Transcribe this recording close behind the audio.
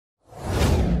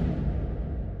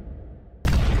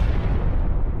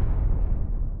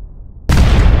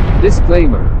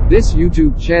Disclaimer: this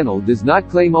YouTube channel does not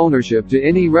claim ownership to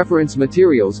any reference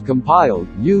materials compiled,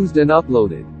 used and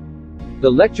uploaded.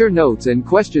 The lecture notes and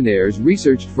questionnaires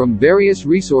researched from various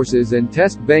resources and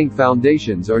test bank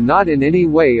foundations are not in any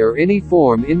way or any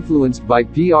form influenced by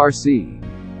PRC.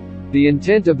 The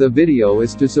intent of the video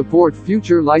is to support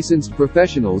future licensed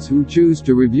professionals who choose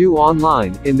to review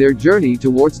online, in their journey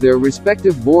towards their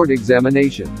respective board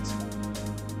examinations.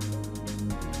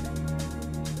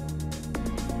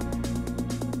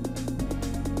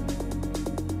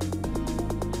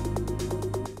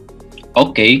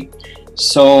 Okay,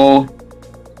 so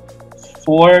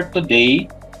for today,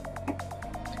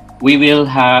 we will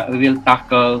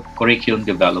tackle curriculum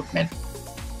development.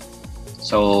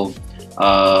 So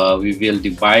we will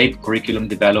divide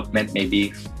curriculum development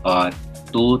maybe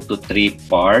 2 to 3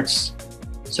 parts.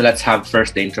 So let's have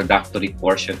first the introductory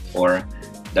portion for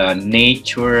the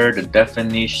nature, the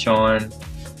definition,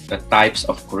 the types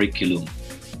of curriculum.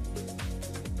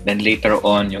 Then later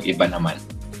on, yung iba naman.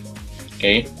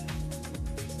 Okay?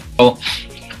 So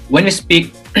when we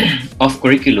speak of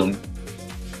curriculum,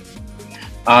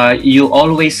 you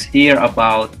always hear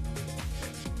about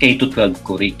K-12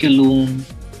 curriculum.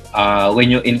 When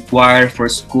you inquire for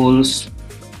schools,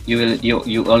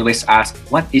 you always ask,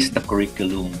 what is the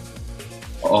curriculum?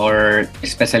 Or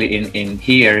especially in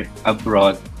here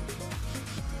abroad,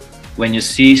 when you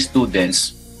see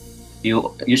students,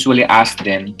 you usually ask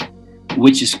them,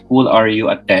 which school are you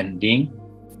attending?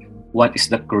 What is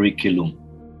the curriculum?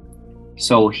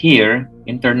 So here,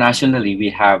 internationally, we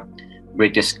have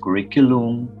British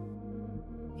curriculum,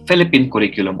 Philippine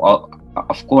curriculum,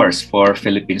 of course, for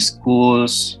Philippine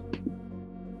schools,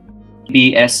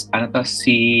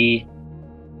 CBSE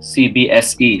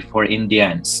for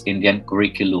Indians, Indian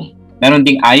curriculum. Meron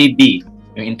ding IB,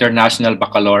 yung International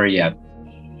Baccalaureate.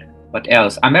 What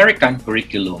else? American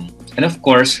curriculum. And of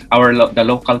course, the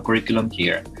local curriculum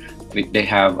here, they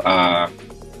have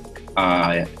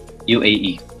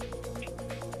UAE.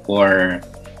 Or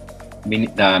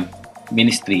the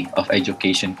Ministry of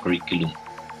Education curriculum.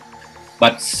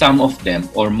 But some of them,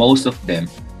 or most of them,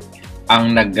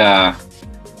 ang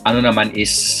ano naman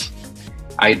is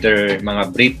either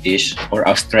mga British or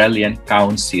Australian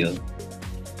Council.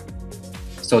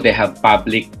 So they have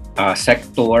public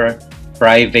sector,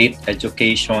 private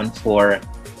education for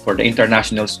the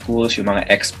international schools, yung mga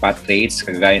expatriates,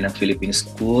 kagaya ng Philippine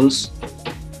schools.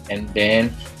 And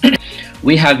then,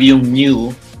 we have yung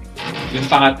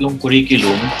pangatlong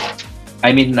curriculum,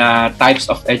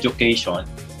 types of education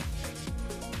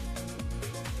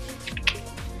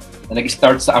na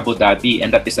nag-start sa Abu Dhabi,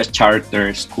 and that is a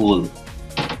charter school.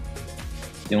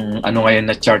 Yung ano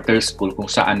ngayon na charter school kung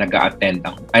saan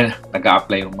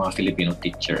nag-a-apply yung mga Filipino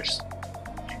teachers.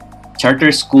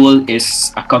 Charter school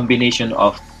is a combination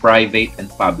of private and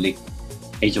public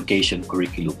education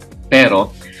curriculum.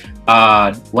 Pero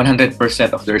 100%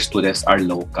 of their students are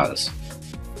locals.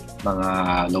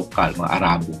 Mga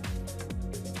Arabo.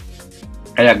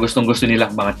 Kaya gustong-gusto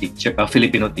nilang mga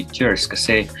Filipino teachers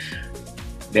kasi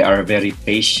they are very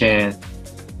patient.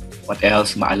 What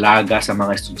else? Maalaga sa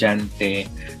mga estudyante.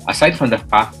 Aside from the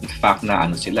fact na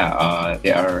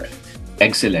they are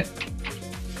excellent.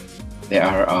 They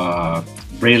are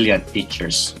brilliant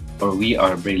teachers, or we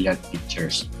are brilliant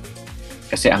teachers.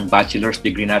 Kasi ang bachelor's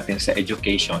degree natin sa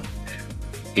education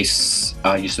is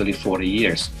usually 4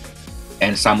 years.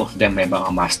 And some of them may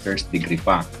mga master's degree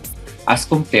pa, as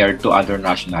compared to other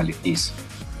nationalities.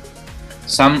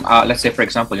 Some, let's say for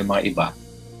example, yung mga iba,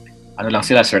 lang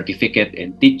sila, certificate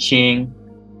in teaching,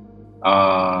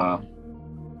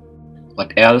 what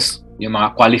else? Yung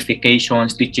mga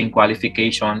qualifications, teaching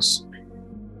qualifications,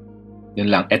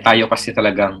 yun lang. Tayo kasi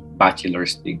talagang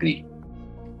bachelor's degree.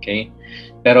 Okay?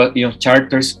 Pero yung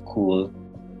charter school,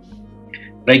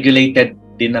 regulated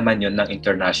din naman yun ng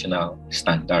international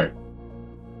standard.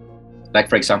 Like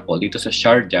for example, dito sa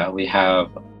Sharjah, we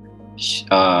have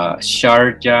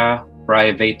Sharjah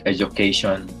Private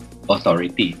Education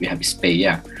Authority. We have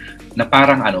SPEA, na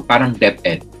parang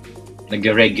DepEd,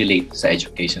 nag-regulate sa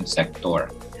education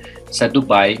sector. Sa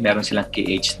Dubai, meron silang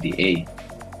KHDA,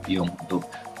 yung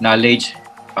Knowledge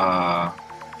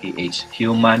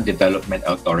Human Development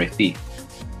Authority.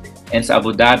 And sa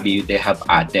Abu Dhabi, they have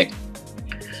ADEC.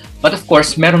 But of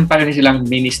course, meron pa rin silang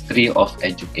Ministry of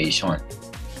Education,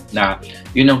 na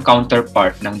yun ang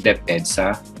counterpart ng DepEd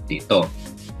sa dito.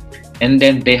 And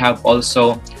then they have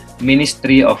also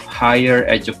Ministry of Higher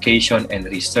Education and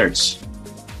Research.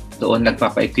 Doon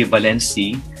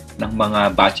nagpapa-equivalency ng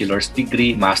mga bachelor's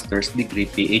degree, master's degree,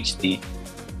 PhD.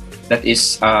 That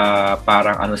is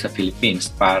parang sa Philippines,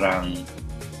 parang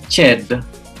CHED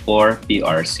or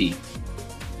PRC.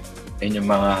 and yung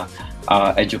mga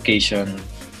education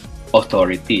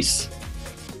authorities.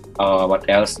 What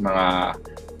else? Mga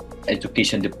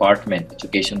education department,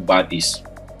 education bodies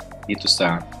dito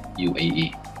sa UAE.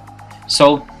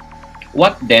 So,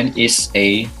 what then is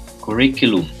a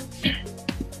curriculum?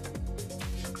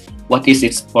 What is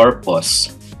its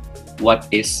purpose? What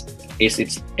is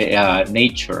its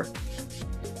nature?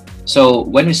 So,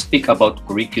 when we speak about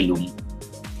curriculum,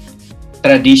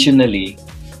 traditionally,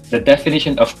 the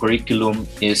definition of curriculum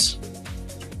is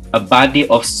a body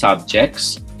of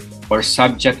subjects or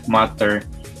subject matter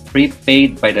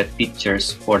prepaid by the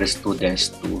teachers for the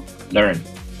students to learn.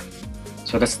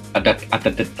 So that's at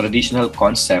the traditional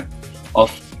concept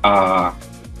of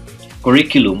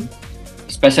curriculum,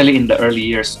 especially in the early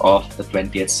years of the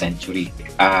 20th century,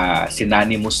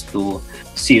 synonymous to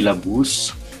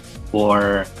syllabus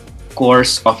or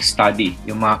course of study,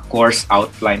 yung mga course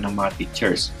outline ng mga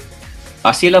teachers.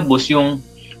 Syllabus, yung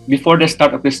before the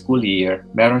start of the school year,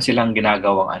 meron silang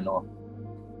ginagawang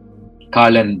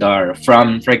calendar.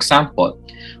 For example,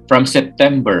 from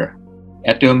September,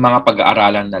 ito yung mga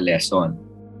pag-aaralan na lesson.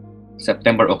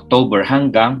 September, October,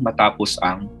 hanggang matapos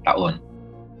ang taon.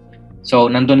 So,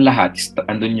 nandun lahat.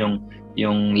 Nandun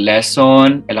yung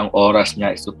lesson, ilang oras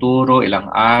niya ituturo, ilang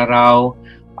araw,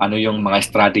 ano yung mga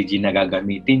strategy na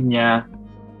gagamitin niya.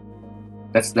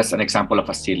 That's an example of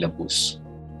a syllabus.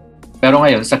 Pero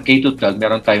ngayon, sa K-12,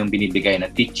 meron tayong binibigay na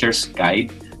teacher's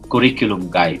guide, curriculum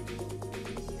guide.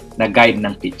 Na guide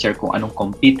ng teacher kung anong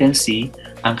competency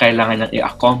ang kailangan niyang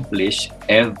i-accomplish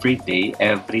every day,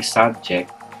 every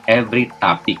subject, every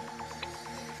topic,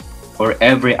 or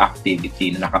every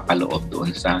activity na nakapaloob doon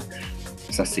sa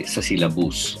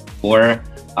syllabus or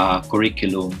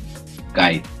curriculum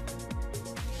guide.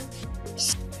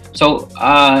 So,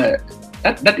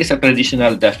 that is a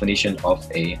traditional definition of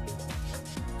a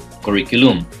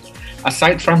curriculum.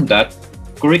 Aside from that,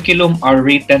 curriculum are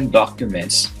written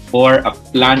documents or a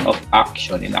plan of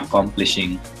action in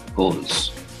accomplishing goals.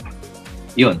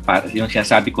 Yun, yung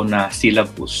sinasabi ko na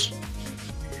syllabus.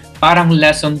 Parang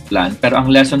lesson plan, pero ang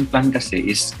lesson plan kasi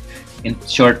is in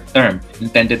short term,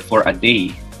 intended for a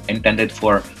day, intended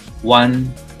for one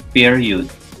period.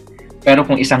 Pero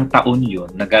kung isang taon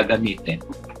yun na gagamitin,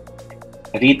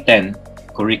 written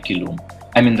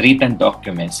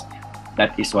documents,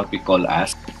 that is what we call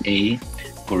as a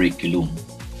curriculum.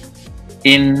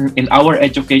 In our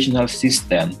educational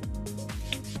system,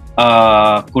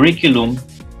 curriculum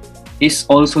is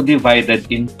also divided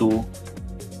into,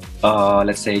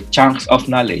 let's say, chunks of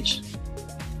knowledge.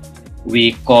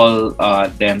 We call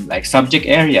them like subject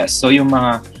areas. So yung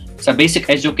mga sa basic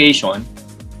education,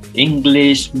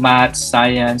 English, math,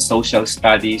 science, social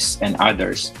studies, and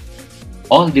others,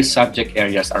 all these subject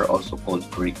areas are also called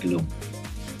curriculum.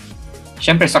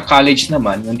 Siyempre sa college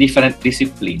naman, yung different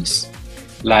disciplines,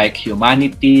 like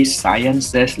humanities,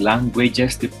 sciences,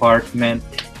 languages department,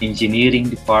 engineering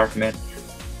department,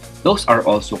 those are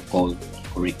also called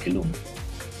curriculum.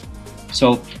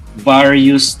 So,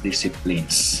 various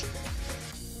disciplines.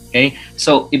 Okay?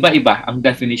 So, iba-iba ang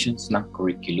definitions ng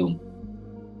curriculum.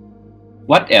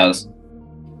 What else?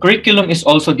 Curriculum is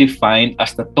also defined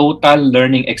as the total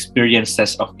learning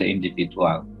experiences of the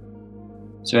individual.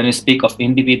 So, when we speak of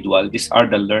individual, these are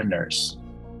the learners.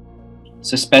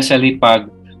 So especially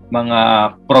pag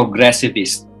mga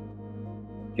progressivist,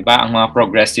 diba? Ang mga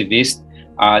progressivist,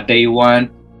 they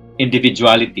want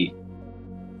individuality.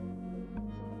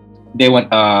 They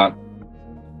want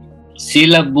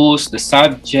syllabus, the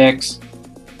subjects.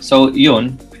 So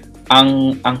yun,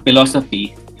 ang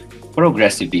philosophy,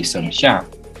 progressivism siya.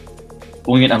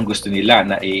 Kung yun ang gusto nila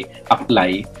na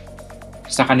i-apply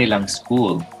sa kanilang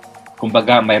school.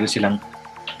 Kumbaga, mayroon silang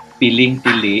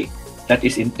piling-pili that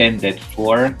is intended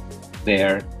for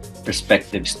their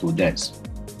respective students.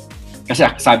 Kasi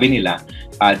sabi nila,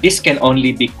 this can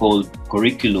only be called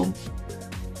curriculum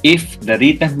if the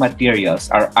written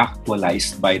materials are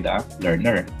actualized by the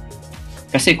learner.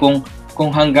 Kasi kung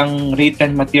hanggang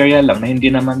written material lang na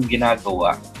hindi naman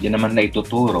ginagawa, hindi naman na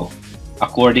ituturo,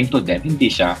 according to them,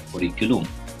 hindi siya curriculum.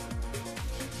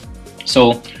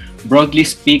 So, broadly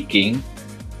speaking,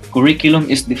 curriculum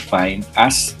is defined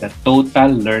as the total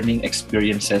learning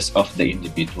experiences of the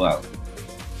individual.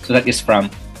 So that is from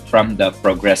the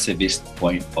progressivist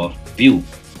point of view.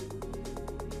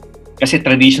 Kasi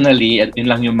traditionally, yun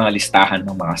lang yung mga listahan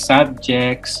ng mga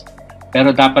subjects,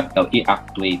 pero dapat daw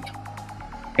i-actuate.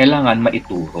 Kailangan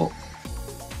maituro.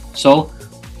 So,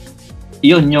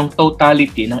 yun yung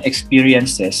totality ng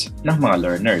experiences ng mga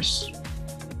learners.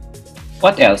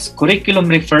 What else? Curriculum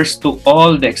refers to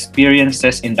all the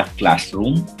experiences in the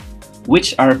classroom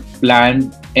which are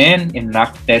planned and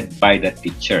enacted by the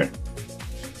teacher.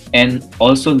 and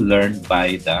also learned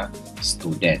by the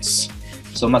students.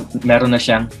 So meron na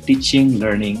siyang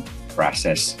teaching-learning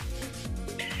process.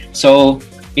 So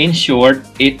in short,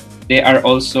 they are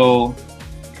also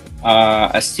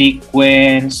a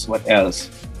sequence, what else?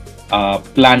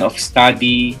 Plan of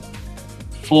study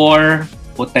for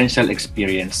potential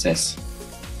experiences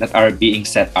that are being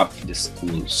set up in the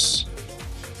schools.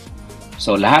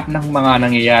 So lahat ng mga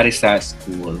nangyayari sa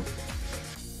school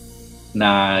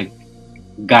na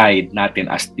guide natin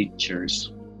as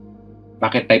teachers,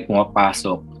 bakit tayo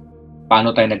pumapasok, paano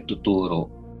tayo nagtuturo,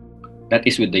 that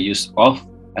is with the use of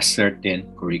a certain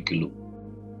curriculum.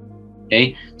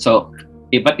 Okay? So,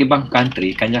 iba't ibang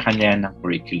country, kanya-kanya ng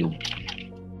curriculum.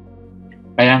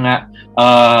 Kaya nga,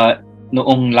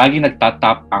 noong lagi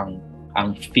nagtatap ang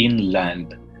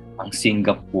Finland, ang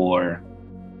Singapore,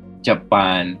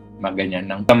 Japan,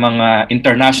 mga mga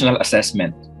international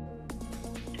assessment,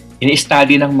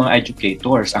 ini-study ng mga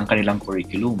educators ang kanilang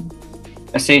curriculum.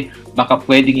 Kasi baka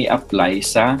pwedeng i-apply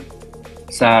sa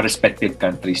respective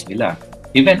countries nila.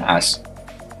 Even us,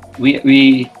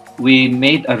 we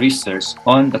made a research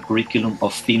on the curriculum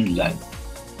of Finland.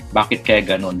 Bakit kaya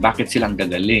ganun? Bakit silang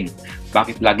gagaling?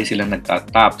 Bakit lagi silang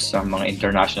nagtatap sa mga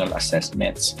international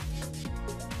assessments?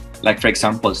 Like for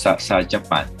example, sa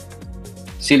Japan,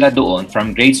 sila doon,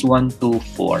 from grades 1 to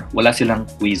 4, wala silang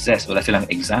quizzes, wala silang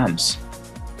exams.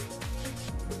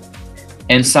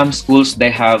 And some schools,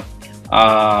 they have,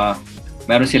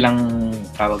 meron silang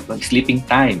sleeping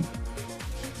time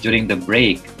during the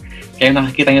break. Kaya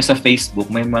nakikita nyo sa Facebook,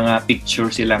 may mga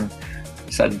picture silang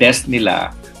sa desk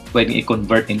nila, pwedeng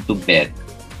i-convert into bed,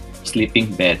 sleeping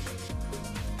bed.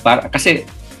 Kasi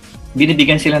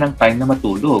binibigyan sila ng time na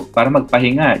matulog para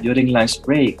magpahinga during lunch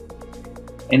break.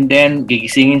 And then,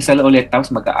 gigisingin sila ulit,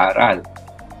 tapos mag-aaral.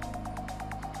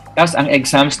 Tapos, ang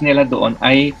exams nila doon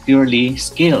ay purely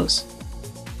skills.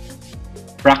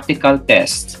 Practical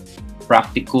test,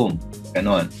 practicum,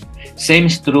 ganon.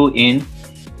 Same is true in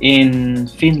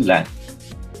Finland.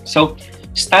 So,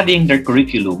 studying their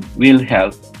curriculum will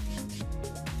help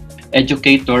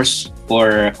educators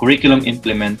or curriculum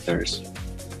implementers.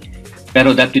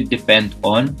 Pero that would depend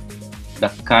on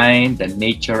the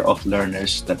nature of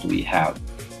learners that we have.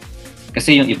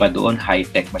 Kasi yung iba doon,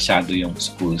 high-tech masyado yung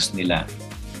schools nila.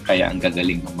 Kaya ang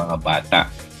gagaling ng mga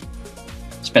bata.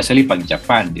 Especially pag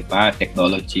Japan, di ba?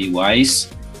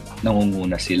 Technology-wise,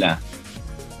 nangunguna sila.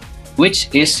 Which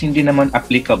is hindi naman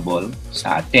applicable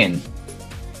sa atin.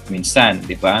 Minsan,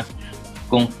 di ba?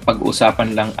 Kung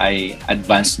pag-uusapan lang ay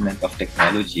advancement of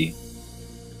technology.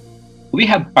 We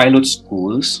have pilot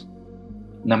schools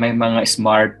na may mga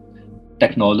smart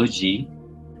technology,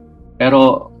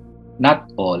 pero not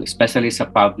all, especially sa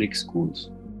public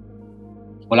schools.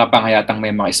 Wala pang hayatang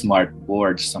may mga smart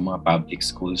boards sa mga public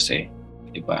schools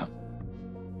diba?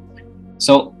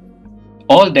 So,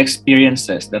 all the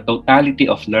experiences, the totality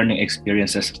of learning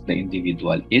experiences of the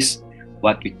individual is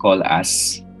what we call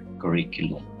as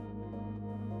curriculum.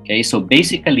 Okay, so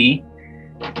basically,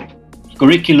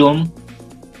 curriculum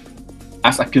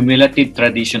as a cumulative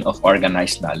tradition of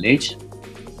organized knowledge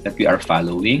that we are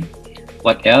following.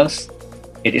 What else?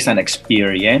 It is an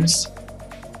experience,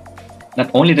 not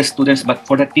only the students, but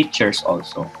for the teachers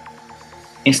also.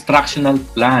 Instructional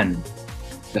plan,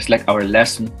 just like our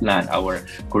lesson plan, our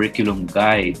curriculum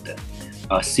guide,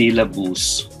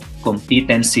 syllabus,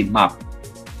 competency map.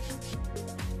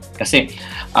 Kasi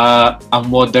ang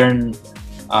modern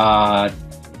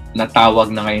na tawag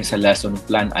na ngayon sa lesson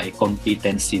plan ay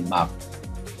competency map.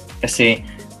 Kasi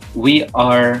we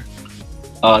are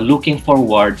looking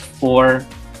forward for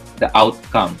the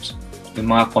outcomes,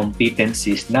 yung mga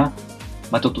competencies na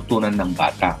matututunan ng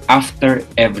bata after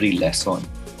every lesson.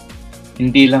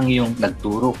 Hindi lang yung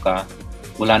nagturo ka,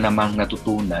 wala namang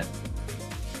natutunan,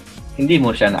 hindi mo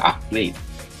siya na-activate,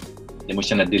 hindi mo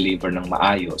siya na-deliver ng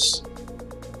maayos.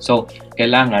 So,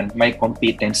 kailangan may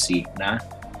competency na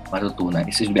matutunan.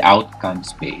 It should be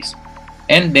outcomes-based.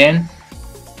 And then,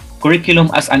 curriculum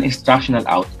as an instructional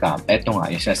outcome. Ito nga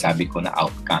yung sinasabi ko na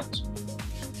outcomes.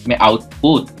 May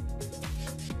output.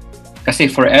 Kasi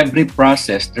for every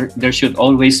process, there should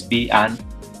always be an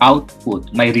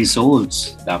output. May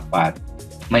results dapat.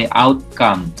 May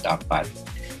outcome dapat.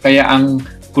 Kaya ang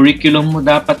curriculum mo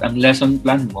dapat, ang lesson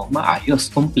plan mo,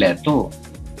 maayos, kompleto.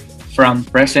 From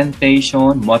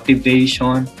presentation,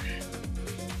 motivation,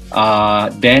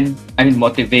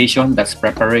 motivation, that's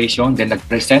preparation. Then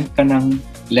nag-present ka ng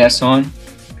lesson.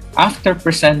 After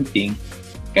presenting,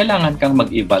 kailangan kang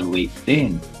mag-evaluate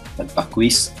din.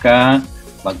 Magpa-quiz ka,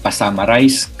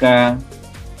 magpa-summarize ka,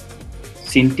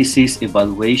 synthesis,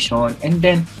 evaluation, and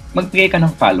then magbigay ka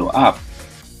ng follow-up.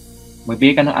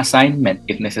 Magbigay ka ng assignment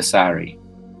if necessary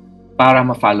para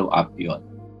ma-follow up yon.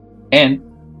 And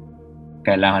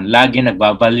kailangan lagi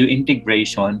nagba-value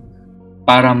integration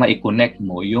para ma-connect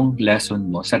mo yung lesson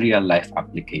mo sa real-life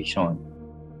application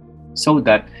so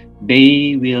that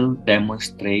they will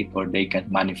demonstrate or they can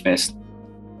manifest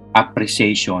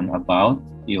appreciation about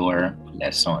your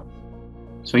lesson.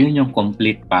 So yun yung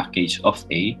complete package of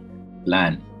a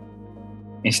plan.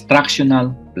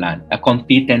 Instructional plan, a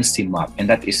competency map, and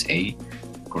that is a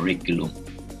curriculum.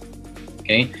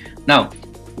 Okay? Now,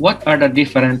 what are the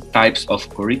different types of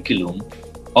curriculum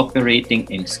operating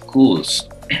in schools?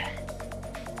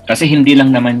 Kasi hindi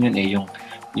lang naman yun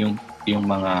yung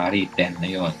mga written na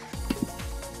yun.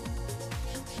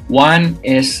 One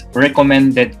is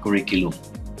recommended curriculum.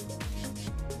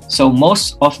 So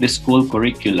most of the school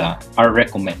curricula are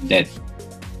recommended.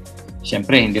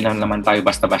 Siyempre, hindi naman tayo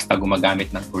basta-basta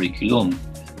gumagamit ng curriculum.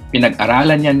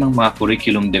 Pinag-aralan yan ng mga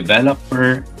curriculum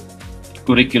developer,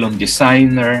 curriculum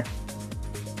designer,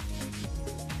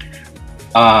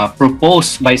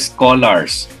 proposed by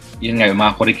scholars. Yun nga, yung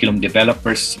mga curriculum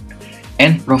developers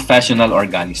and professional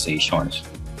organizations.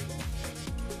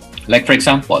 Like for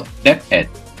example,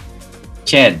 BLEPT,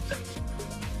 CHED,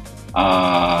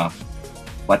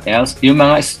 what else? Yung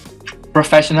mga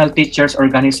professional teachers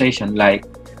organization like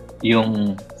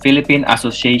yung Philippine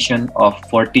Association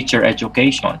for Teacher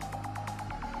Education.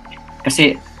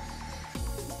 Kasi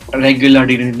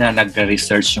regularly rin na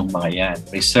nagre-research yung mga yan.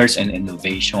 Research and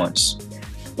innovations.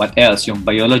 What else? Yung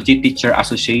Biology Teacher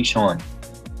Association.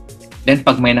 Then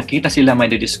pag may nakita sila, may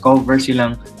discover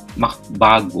silang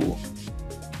bago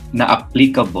na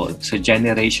applicable sa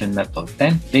generation na to,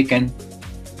 then they can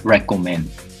recommend.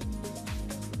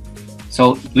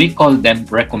 So we call them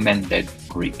recommended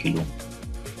curriculum.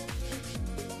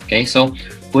 Okay, so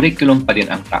curriculum pa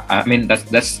din ang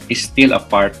that's is still a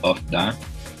part of the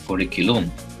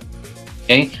curriculum.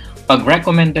 Okay, pag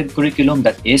recommended curriculum,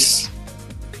 that is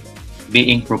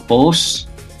being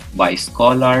proposed by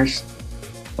scholars,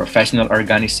 professional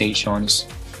organizations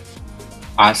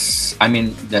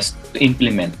just to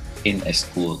implement in a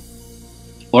school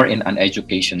or in an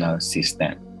educational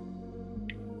system.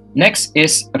 Next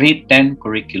is written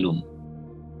curriculum.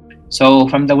 So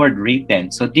from the word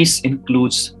written, so this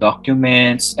includes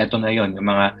documents, eto na yon, yung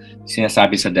mga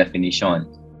sinasabi sa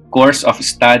definition. Course of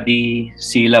study,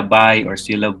 syllabi or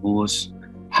syllabus,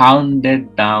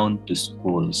 handed down to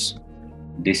schools,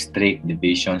 district,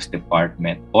 divisions,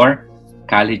 department, or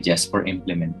colleges for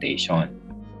implementation.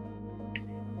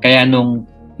 Kaya nung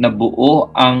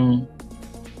nabuo ang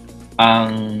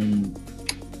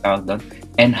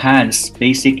enhanced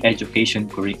basic education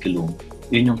curriculum,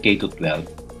 yun yung K-12.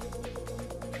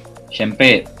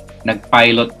 Siyempre,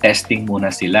 nag-pilot testing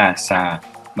muna sila sa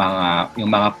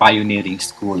yung mga pioneering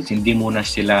schools. Hindi muna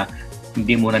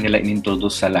nila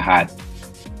inintroduce sa lahat.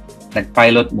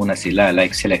 Nag-pilot muna sila,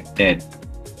 like selected.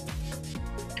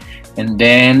 And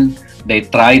then they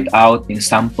tried out in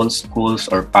sample schools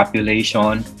or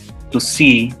population to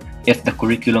see if the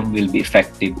curriculum will be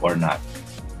effective or not.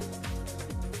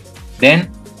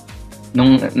 Then,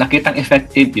 nung nakitang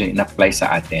effective yun, in-apply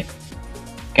sa atin.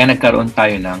 Kaya nagkaroon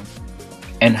tayo ng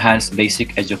Enhanced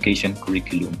Basic Education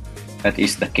Curriculum. That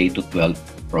is the K-12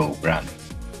 program.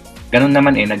 Ganun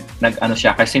naman nag-ano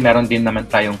siya kasi meron din naman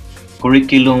tayong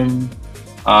curriculum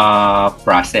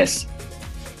process.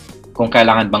 Kung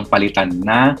kailangan bang palitan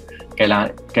na,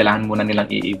 kailangan muna nilang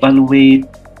i-evaluate,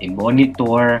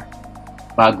 i-monitor,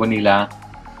 bago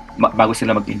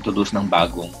sila mag-introduce ng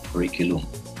bagong curriculum.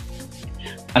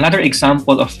 Another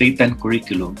example of written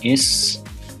curriculum is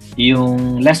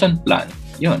yung lesson plan.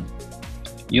 Yun.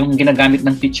 Yung ginagamit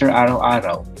ng teacher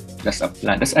araw-araw. That's a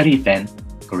plan. That's a written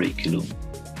curriculum.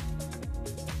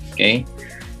 Okay?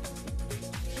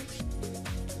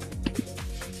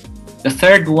 The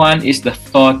third one is the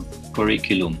thought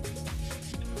curriculum.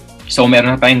 So,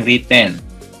 meron na tayong written.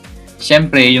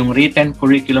 Siyempre, yung written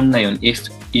curriculum na yun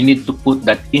is you need to put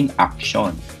that in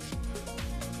action.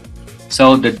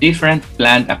 So, the different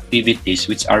planned activities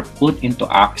which are put into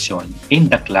action in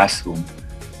the classroom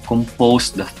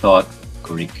compose the thought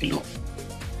curriculum.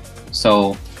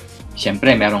 So,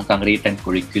 siyempre, meron kang written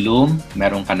curriculum,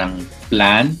 meron ka ng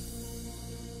plan,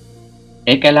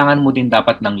 kailangan mo din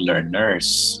dapat ng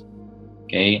learners.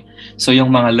 Okay? So,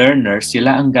 yung mga learners,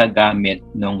 sila ang gagamit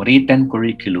ng written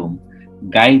curriculum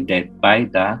guided by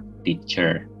the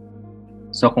teacher.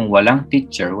 So, kung walang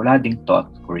teacher, wala ding taught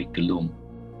curriculum.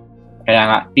 Kaya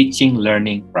nga,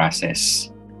 teaching-learning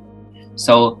process.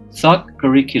 So, thought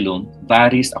curriculum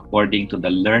varies according to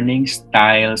the learning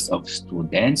styles of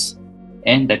students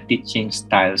and the teaching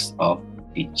styles of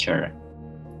teacher.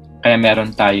 Kaya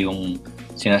meron tayong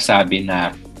sinasabi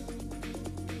na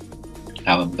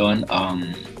tawag doon,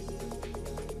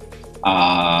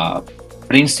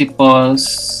 principles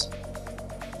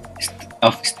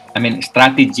of,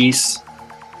 strategies,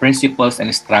 principles and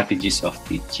strategies of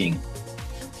teaching.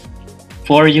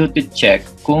 For you to check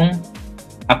kung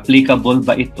applicable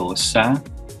ba ito sa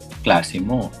klase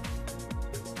mo.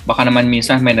 Baka naman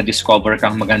minsan may na-discover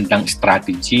kang magandang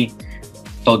strategy.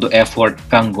 Todo effort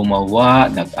kang gumawa,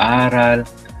 nag-aral,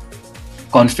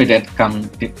 confident kang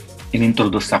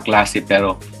inintroduce sa klase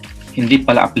pero hindi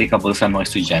pala applicable sa mga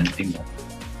estudyante mo.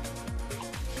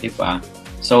 Diba?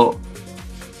 So,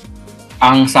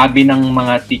 ang sabi ng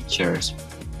mga teachers,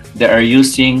 they are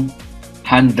using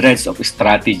hundreds of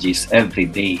strategies every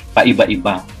day,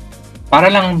 paiba-iba.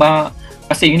 Para lang ba,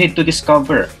 kasi you need to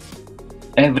discover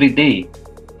every day.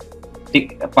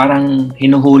 Parang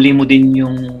hinuhuli mo din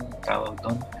yung, tawag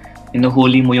doon,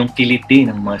 hinuhuli mo yung kiliti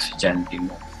ng mga estudyante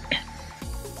mo.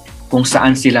 Kung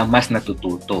saan sila mas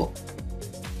natututo.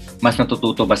 Mas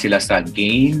natututo ba sila sa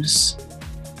games,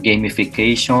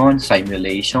 gamification,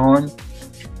 simulation,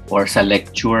 or sa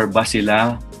lecture ba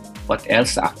sila? What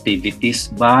else? Sa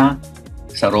activities ba?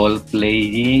 Sa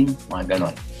role-playing? Mga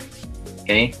ganon.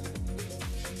 Okay?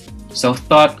 So,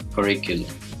 thought curriculum.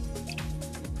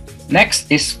 Next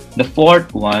is the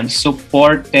fourth one,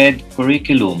 supported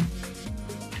curriculum.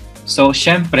 So,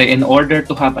 syempre, in order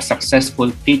to have a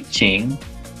successful teaching,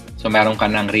 so meron ka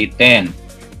ng written,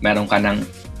 meron ka ng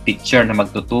teacher na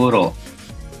magtuturo.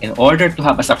 In order to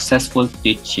have a successful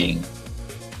teaching,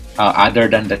 other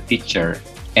than the teacher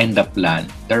and the plan,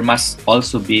 there must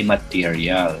also be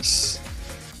materials.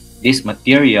 These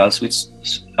materials which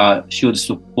should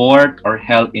support or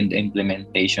help in the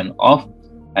implementation of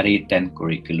a written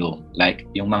curriculum. Like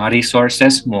yung mga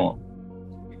resources mo,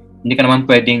 hindi ka naman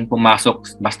pwedeng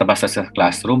pumasok basta-basta sa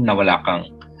classroom na wala kang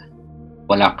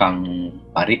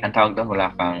ang tawag doon,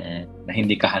 na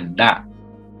hindi ka handa.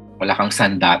 Wala kang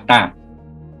sandata.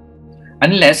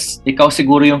 Unless, ikaw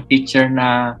siguro yung teacher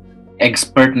na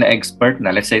expert na,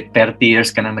 let's say 30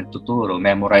 years ka na nagtuturo,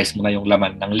 memorize mo na yung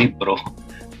laman ng libro.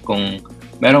 Kung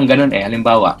merong ganun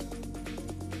halimbawa,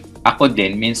 ako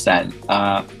din, minsan,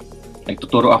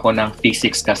 nagtuturo ako ng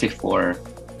physics kasi for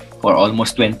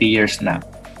almost 20 years na.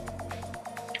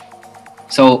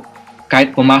 So,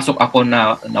 kahit pumasok ako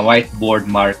na whiteboard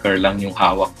marker lang yung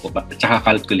hawak ko, at saka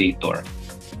calculator,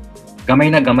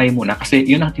 gamay na gamay muna kasi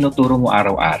yun ang tinuturo mo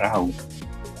araw-araw.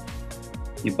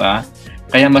 Diba?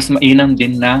 Kaya mas mainam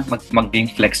din na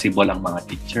maging flexible ang mga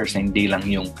teachers, hindi lang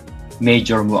yung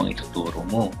major mo ang ituturo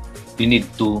mo. You need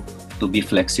to be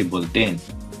flexible din.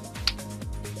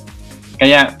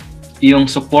 Kaya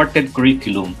yung supported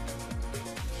curriculum,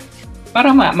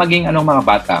 para maging mga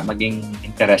bata, maging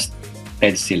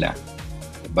interested sila.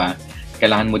 Diba?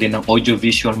 Kailangan mo din ng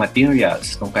audiovisual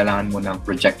materials, kung kailangan mo ng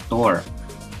projector,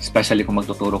 especially kung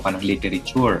magtuturo ka ng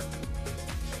literature.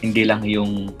 Hindi lang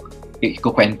yung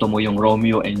ikukwento mo yung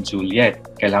Romeo and Juliet,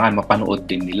 kailangan mapanood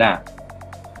din nila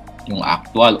yung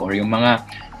actual or yung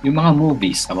mga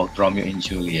movies about Romeo and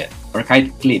Juliet or kahit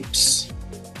clips.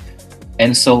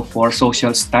 And so for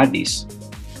social studies,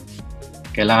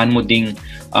 kailangan mo ding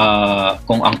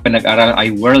kung ang pinag-aralan ay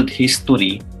world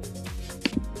history,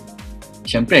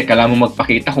 siyempre kailangan mo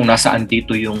magpakita kung nasaan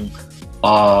dito yung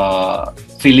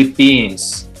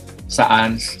Philippines,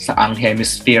 saang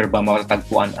hemisphere ba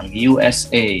matatagpuan ang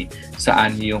USA,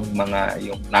 saan yung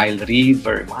Nile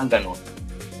River, mga ganun.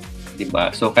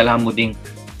 Diba? So kailangan mo ding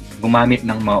gumamit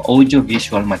ng mga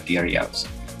audiovisual materials.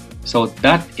 So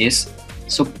that is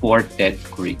supported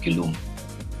curriculum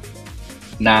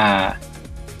na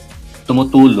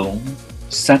tumutulong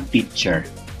sa teacher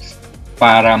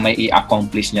para may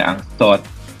i-accomplish niya ang thought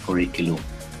curriculum.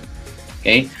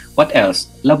 Okay? What else?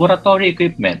 Laboratory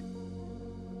equipment.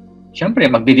 Siyempre,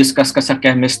 magdi-discuss ka sa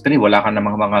chemistry, wala ka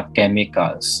namang mga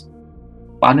chemicals.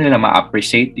 Paano nila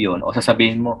ma-appreciate yun? O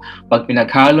sasabihin mo, pag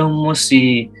pinaghalo mo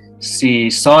si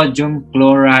sodium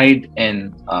chloride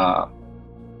and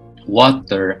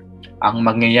water, ang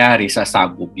mangyayari sa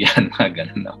sabog yan, mga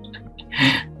ganun na.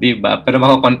 Diba? Pero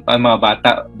mga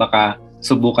bata, baka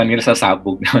subukan nila sa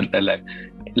sabog naman talaga.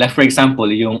 Like for example,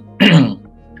 yung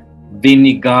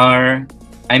vinegar,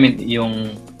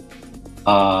 yung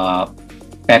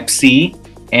Pepsi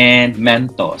and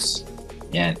Mentos.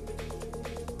 Yan.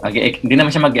 Hindi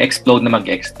naman siya mag-explode,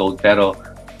 pero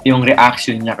yung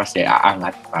reaction niya kasi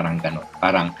aangat, parang gano'n.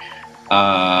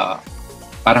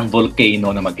 Parang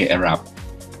volcano na mag-erupt.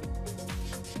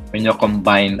 When you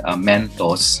combine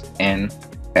Mentos and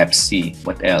Pepsi,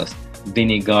 what else?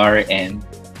 Vinegar and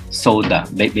soda,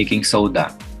 baking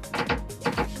soda.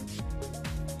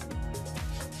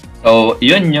 So,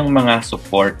 yun yung mga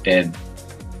supported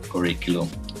curriculum.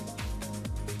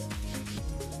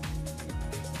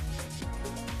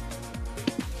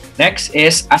 Next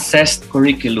is assessed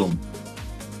curriculum.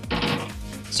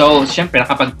 So, syempre,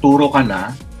 nakapagturo ka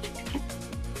na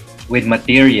with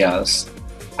materials,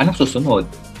 anong susunod?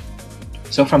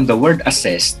 So, from the word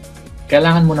assessed,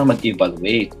 kailangan mo na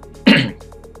mag-evaluate.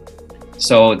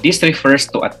 So, this refers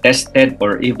to a tested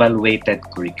or evaluated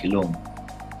curriculum.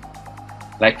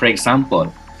 Like, for example,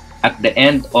 at the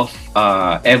end of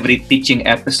every teaching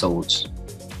episodes,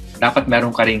 dapat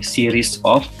meron ka ring series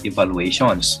of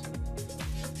evaluations.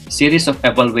 Series of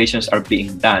evaluations are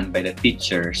being done by the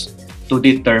teachers to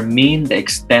determine the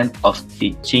extent of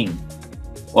teaching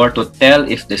or to tell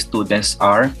if the students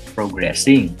are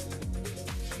progressing.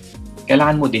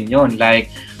 Kailangan mo din yon.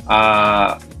 Like,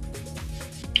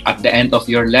 at the end of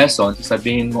your lesson,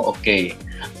 sasabihin mo, okay,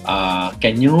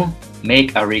 can you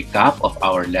make a recap of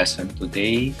our lesson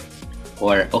today?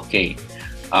 Or, okay,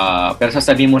 pero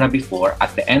sasabihin mo na before,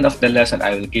 at the end of the lesson,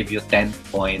 I will give you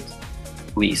 10-point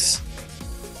quiz.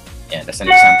 Yeah, that's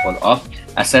an example of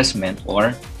assessment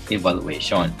or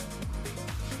evaluation.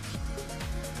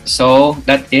 So,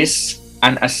 that is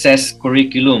an assessed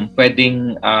curriculum.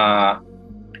 Pwedeng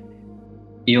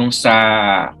yung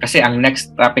sa, kasi ang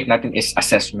next topic natin is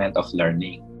assessment of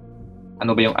learning.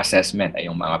 Ano ba yung assessment? Ay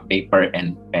yung mga paper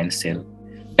and pencil.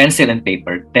 Pencil and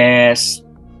paper test.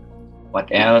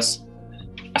 What else?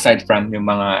 Aside from yung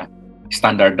mga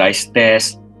standardized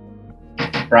tests,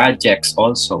 projects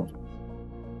also.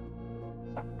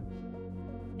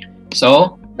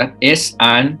 So, that is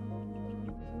an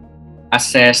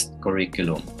assessed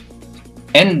curriculum.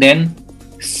 And then,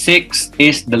 6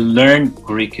 is the learned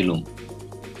curriculum.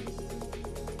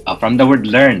 From the word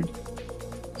learned.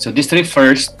 So, this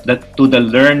refers to the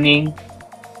learning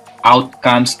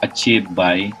outcomes achieved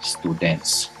by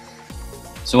students.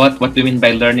 So, what do you mean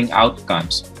by learning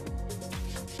outcomes?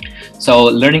 So,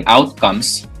 learning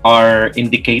outcomes are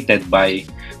indicated by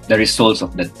the results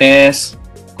of the tests,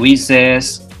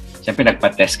 quizzes. Siyempre,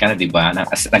 nagpa-test ka na, di ba?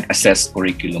 Nag-assess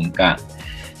curriculum ka.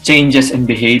 Changes in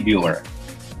behavior.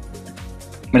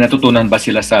 May natutunan ba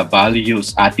sila sa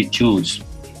values, attitudes,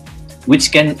 which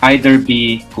can either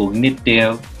be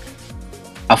cognitive,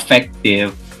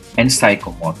 affective, and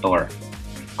psychomotor.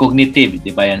 Cognitive,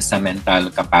 di ba yan sa mental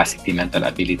capacity, mental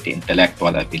ability,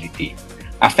 intellectual ability.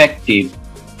 Affective,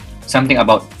 something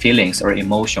about feelings or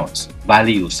emotions,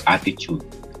 values, attitude.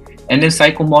 And then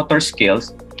psychomotor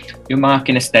skills, yung mga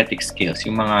kinesthetic skills,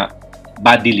 yung mga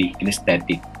bodily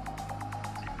kinesthetic.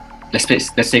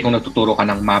 Let's say kung natuturo ka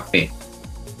ng MAPE,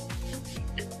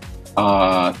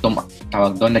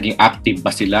 tawag doon, naging active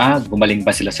ba sila? Gumaling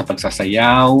ba sila sa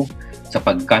pagsasayaw, sa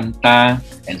pagkanta,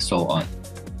 and so on.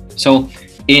 So,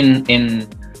 in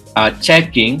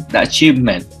checking the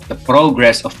achievement, the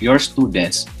progress of your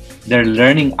students, their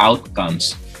learning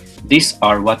outcomes, these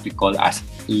are what we call as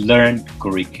learned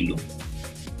curriculum.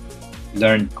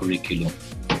 Learned curriculum.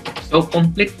 So,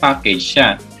 complete package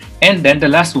siya. And then,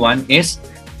 the last one is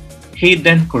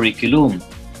hidden curriculum.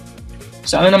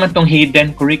 So, ano naman tong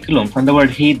hidden curriculum? From the word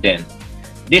hidden,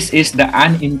 this is the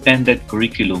unintended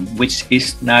curriculum which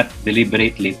is not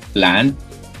deliberately planned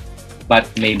but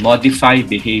may modify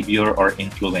behavior or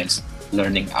influence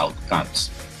learning outcomes.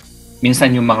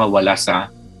 Minsan yung mga wala sa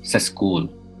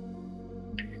school.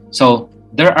 So,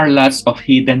 there are lots of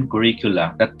hidden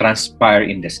curricula that transpire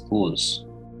in the schools.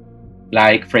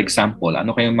 Like, for example,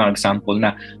 ano kayong mga example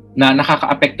na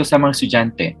nakaka-apekto sa mga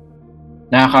estudyante,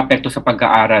 nakaka-apekto sa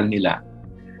pag-aaral nila,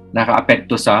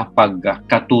 nakaka-apekto sa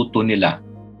pagkatuto nila.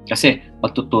 Kasi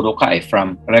pagtuturo ka ay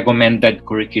from recommended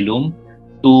curriculum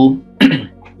to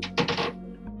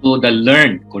to the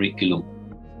learned curriculum.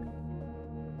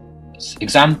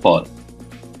 Example,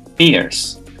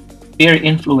 peers, peer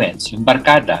influence, yung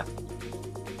barkada.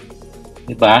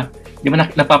 Diba? Di ba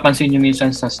napapansin nyo minsan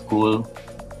sa school,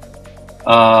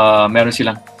 meron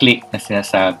silang clique na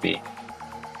sinasabi.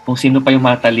 Kung sino pa yung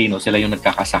matalino, sila yung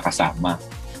nagkakasakasama.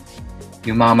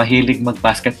 Yung mga mahilig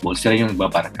mag-basketball, sila yung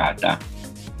nagbabarkada.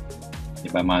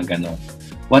 Diba? Mga ganon.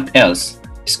 What else?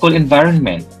 School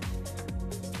environment.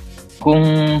 Kung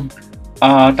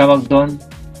tawag doon,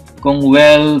 kung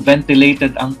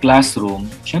well-ventilated ang classroom,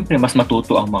 syempre mas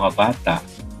matuto ang mga bata.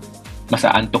 Mas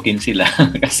aantukin sila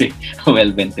kasi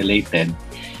well-ventilated.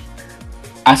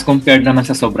 As compared naman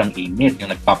sa sobrang init,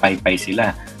 yung nagpapaypay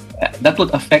sila, that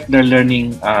would affect their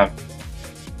learning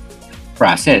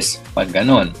process pag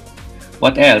ganon.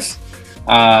 What else?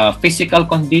 Physical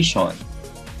condition.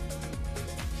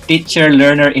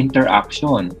 Teacher-learner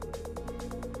interaction.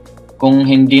 kung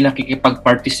hindi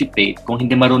nakikipag-participate, kung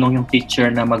hindi marunong yung teacher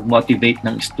na mag-motivate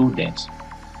ng students.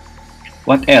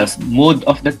 What else? Mood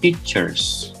of the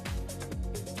teachers.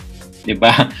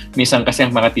 Diba? Minsan kasi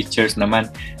ang mga teachers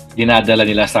naman, dinadala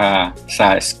nila sa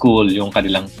school yung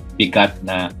kanilang bigat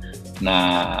na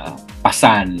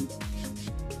pasan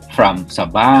from sa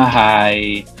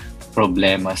bahay,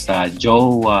 problema sa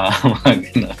jowa, mga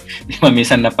gano'n. Diba?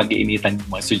 Minsan na pag-iinitan yung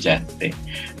mga estudyante.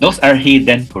 Those are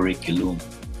hidden curriculum.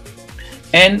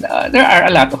 And there are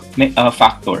a lot of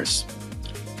factors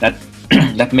that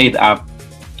that made up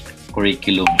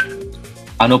curriculum.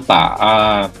 Ano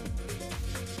pa?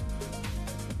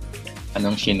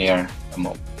 Anong shinare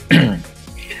mo?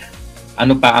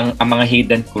 Ano pa ang mga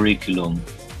hidden curriculum?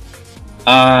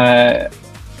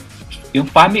 Yung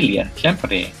family,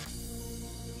 syempre.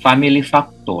 Family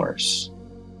factors.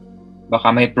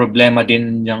 Baka may problema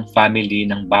din yung family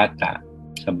ng bata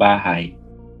sa bahay.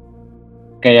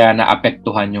 Kaya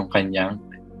naapektuhan yung kanyang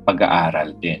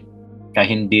pag-aaral din. Kaya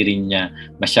hindi rin niya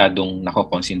masyadong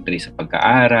nakoconcentrate sa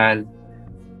pag-aaral.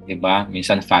 Diba?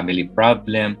 Minsan family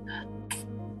problem,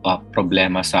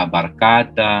 problema sa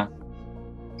barkada,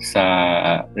 sa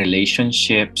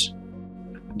relationships.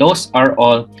 Those are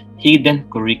all hidden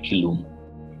curriculum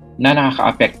na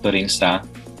nakakaapekto rin sa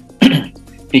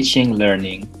teaching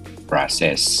learning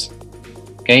process.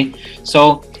 Okay?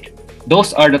 So,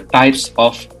 those are the types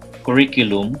of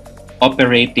curriculum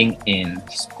operating in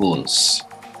schools.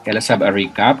 Okay, let's have a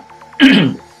recap.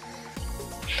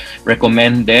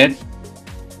 Recommended,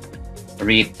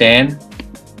 written,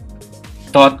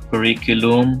 taught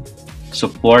curriculum,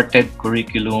 supported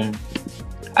curriculum,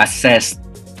 assessed,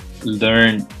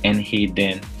 learned, and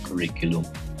hidden curriculum.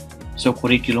 So,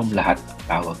 curriculum lahat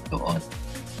tawag doon.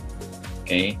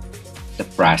 Okay? The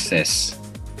process.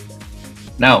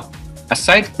 Now,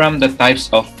 aside from the types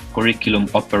of curriculum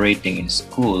operating in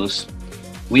schools,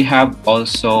 we have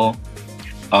also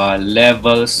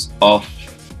levels of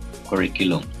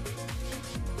curriculum.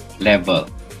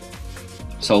 Level.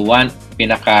 So,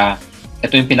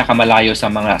 ito yung pinakamalayo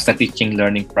sa teaching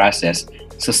learning process,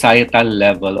 societal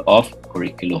level of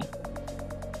curriculum.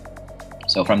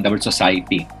 So, from the word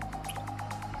society.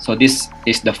 So, this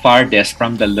is the farthest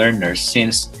from the learners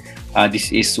since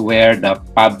this is where the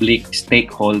public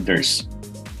stakeholders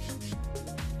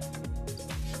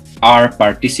are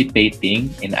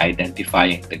participating in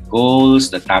identifying the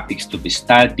goals, the topics to be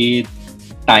studied,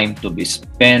 time to be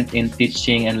spent in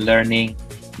teaching and learning,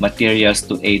 materials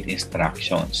to aid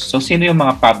instructions. So, sino yung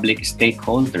mga public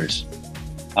stakeholders?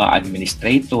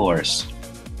 Administrators,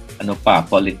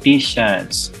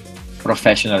 politicians,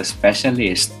 professional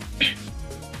specialists.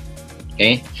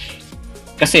 Okay?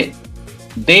 Kasi,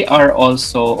 they are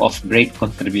also of great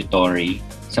contributory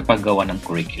sa paggawa ng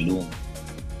curriculum.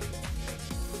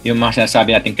 Yung mga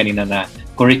sinasabi natin kanina na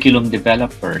curriculum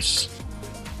developers.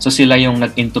 So, sila yung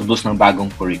nag-introduce ng bagong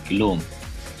curriculum.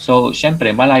 So, syempre,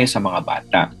 malayo sa mga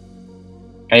bata.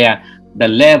 Kaya, the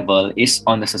level is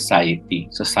on the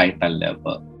societal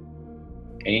level.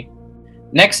 Okay?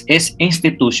 Next is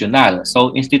institutional. So,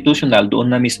 institutional,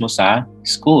 doon na mismo sa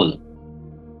school.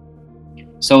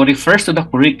 So, refers to the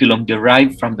curriculum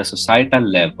derived from the societal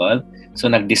level. So,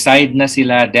 nag-decide na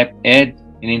sila, DepEd,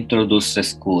 in-introduce sa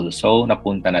school. So,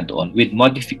 napunta na doon with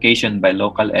modification by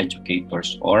local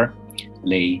educators or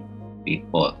lay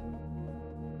people.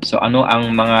 So, ano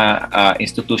ang mga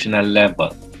institutional level?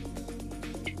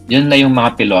 Yun na yung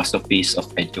mga philosophies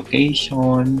of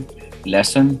education,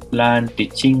 lesson plan,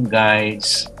 teaching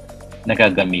guides na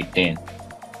gagamitin.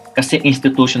 Kasi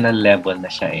institutional level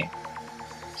na siya eh.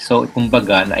 So,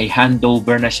 kumbaga,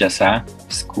 na-handover na siya sa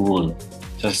school.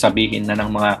 So, sabihin na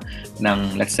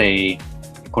ng let's say,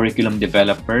 curriculum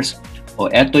developers,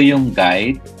 eto yung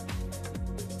guide,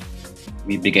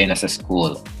 bibigay na sa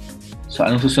school. So,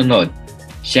 anong susunod?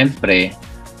 Siyempre,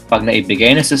 pag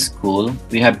naibigay na sa school,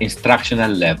 we have instructional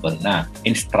level na.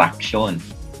 Instruction.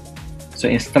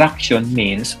 So, instruction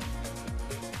means,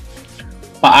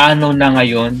 paano na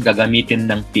ngayon gagamitin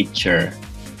ng teacher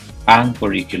ang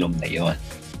curriculum na yon.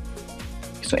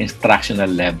 So,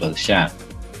 instructional level siya.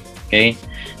 Okay?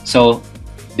 So,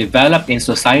 develop in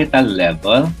societal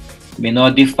level,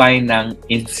 minodify ng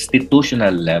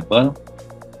institutional level,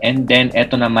 and then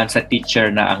eto naman sa teacher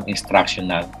na ang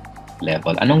instructional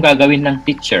level. Anong gagawin ng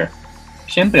teacher?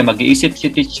 Siyempre, mag-iisip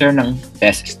si teacher ng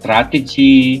test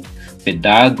strategy,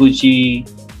 pedagogy,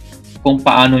 kung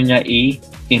paano niya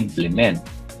i-implement,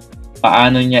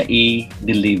 paano niya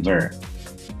i-deliver.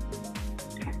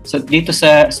 So, dito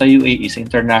sa UAE, sa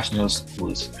international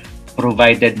schools,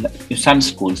 some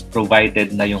schools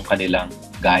provided na yung kanilang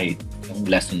guide, yung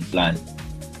lesson plan.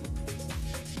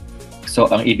 So,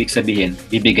 ang ibig sabihin,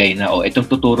 bibigay na, itong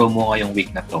tuturo mo ngayong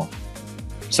week na to.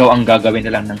 So, ang gagawin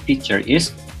na lang ng teacher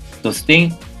is to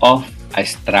think of a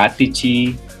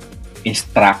strategy,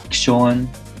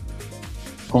 instruction,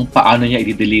 kung paano niya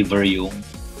i-deliver yung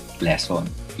lesson,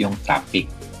 yung topic.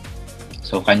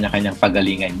 So, kanya-kanyang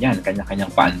pagalingan yan,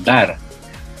 kanya-kanyang paandar.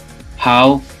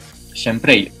 How,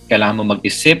 syempre, kailangan mo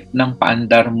mag-isip ng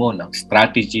paandar mo, ng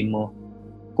strategy mo,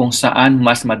 kung saan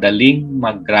mas madaling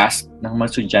mag-grasp ng mga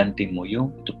estudyante mo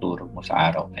yung ituturo mo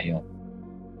sa araw na yun.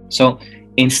 So,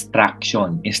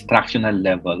 instructional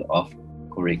level of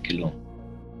curriculum.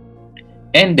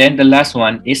 And then, the last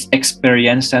one is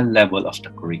experiential level of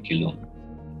the curriculum.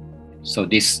 So,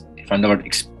 this, from the word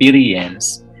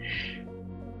experience,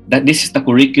 that this is the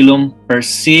curriculum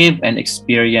perceived and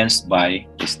experienced by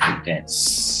the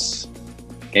students.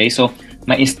 Okay, so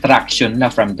may instruction na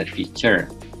from the teacher.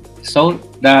 So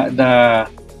the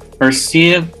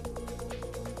perceived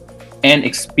and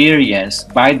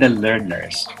experienced by the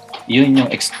learners, yun yung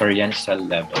experiential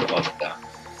level of the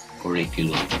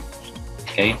curriculum.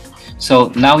 Okay,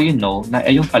 so now you know na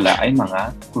ayun pala ay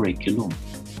mga curriculum.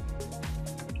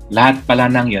 Lahat pala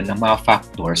ng yun, ng mga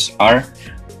factors are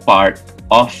part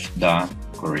of the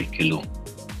curriculum.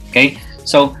 Okay?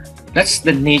 So, that's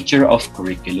the nature of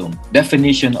curriculum.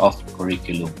 Definition of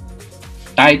curriculum.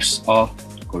 Types of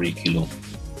curriculum.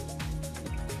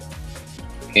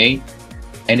 Okay?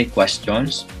 Any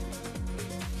questions?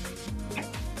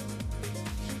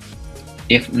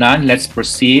 If none, let's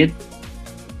proceed.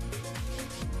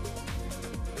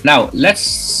 Now,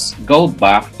 let's go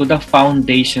back to the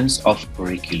foundations of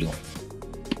curriculum.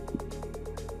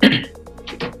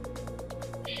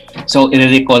 So,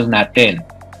 i-recall natin.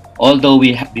 Although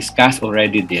we have discussed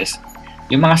already this,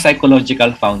 yung mga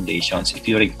psychological foundations, if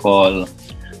you recall,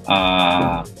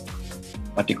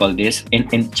 what you call this,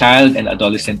 in child and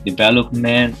adolescent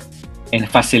development and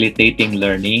facilitating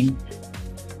learning,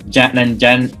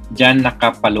 dyan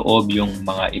nakapaloob yung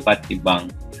mga iba't ibang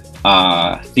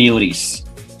theories,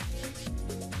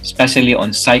 especially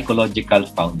on psychological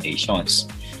foundations.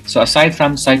 So, aside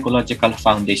from psychological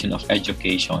foundation of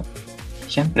education,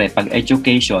 siyempre, pag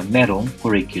education, merong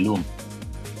curriculum.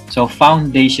 So,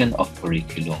 foundation of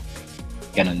curriculum.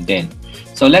 Ganon din.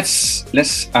 So, let's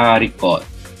recall.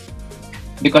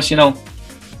 Because,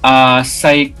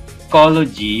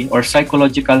 psychology or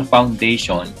psychological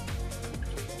foundation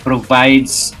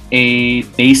provides a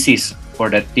basis for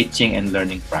the teaching and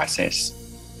learning process.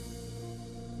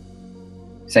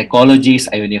 Psychology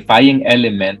is a unifying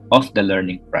element of the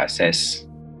learning process.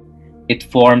 It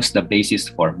forms the basis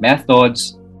for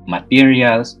methods,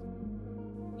 materials,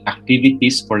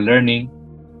 activities for learning,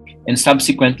 and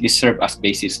subsequently serve as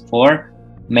basis for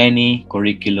many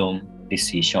curriculum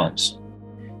decisions.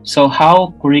 So,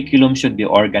 how curriculum should be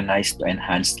organized to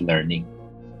enhance learning?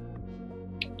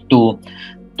 To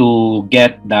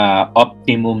get the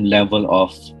optimum level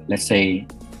of, let's say,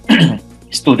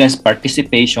 students'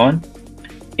 participation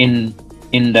in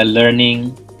the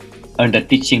learning or the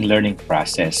teaching learning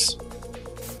process.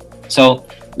 So,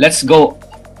 let's go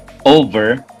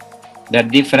over the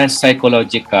different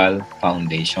psychological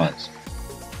foundations.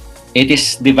 It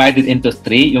is divided into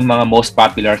three, yung mga most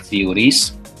popular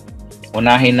theories.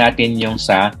 Unahin natin yung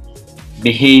sa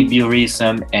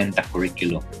behaviorism and the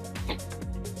curriculum.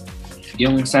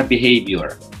 Yung sa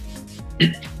behavior.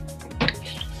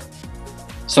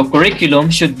 So,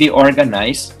 curriculum should be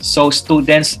organized so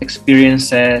students experience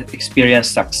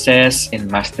success in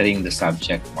mastering the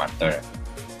subject matter.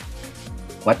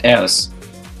 What else?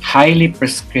 Highly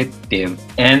prescriptive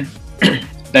and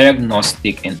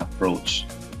diagnostic in approach.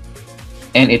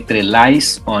 And it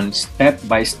relies on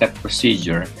step-by-step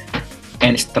procedure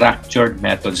and structured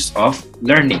methods of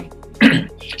learning.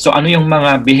 So, ano yung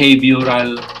mga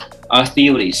behavioral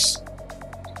theories?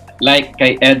 Like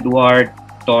kay Edward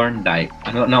Thorndike.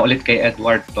 Ano na ulit kay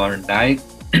Edward Thorndike?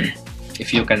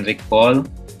 If you can recall,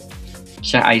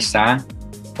 siya ay sa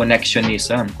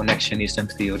connectionism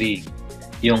theory.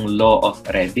 Yung law of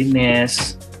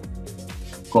readiness.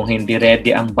 Kung hindi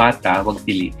ready ang bata, huwag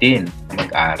pilitin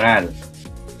mag-aral.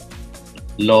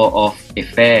 Law of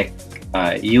effect,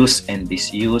 use and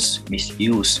disuse,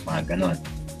 misuse, mga ganon.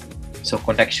 So,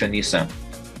 connectionism.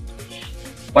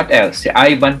 What else? Si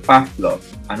Ivan Pavlov.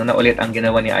 Ano na ulit ang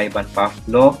ginawa ni Ivan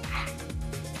Pavlov?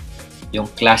 Yung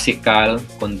classical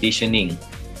conditioning.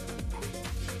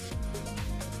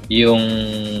 Yung,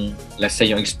 let's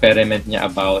say, yung experiment niya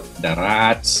about the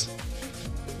rats.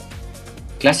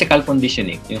 Classical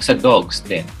conditioning. Yung sa dogs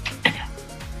din.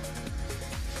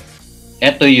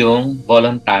 Ito yung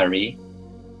voluntary.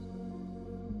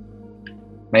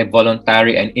 May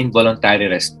voluntary and involuntary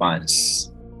response.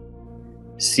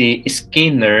 Si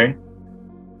Skinner,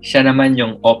 siya naman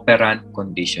yung operant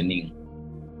conditioning.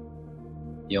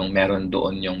 Yung meron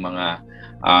doon yung mga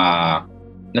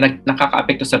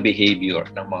nakaka-apekto sa behavior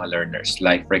ng mga learners.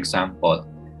 Like, for example,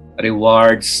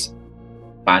 rewards,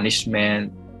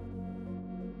 punishment.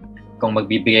 Kung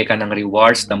magbibigay ka ng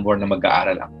rewards, the more na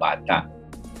mag-aaral ang bata.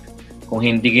 Kung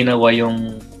hindi ginawa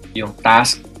yung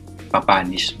task,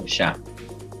 papanish mo siya.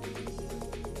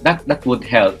 That would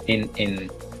help in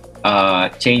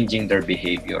changing their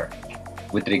behavior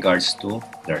with regards to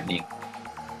learning.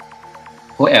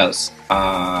 Who else?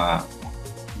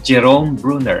 Jerome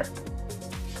Bruner.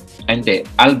 Hindi,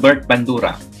 Albert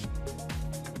Bandura.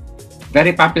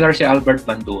 Very popular si Albert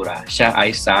Bandura. Siya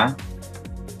ay sa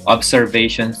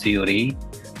observation theory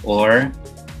or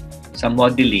sa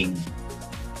modeling.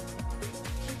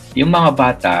 Yung mga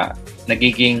bata,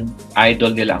 nagiging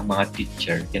idol nila ang mga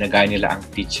teacher. Ginagaya nila ang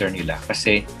teacher nila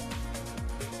kasi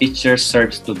teacher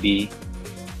serves to be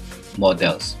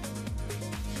models.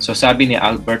 So sabi ni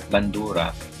Albert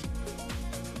Bandura,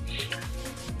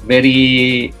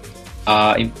 very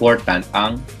important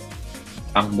ang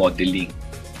modeling.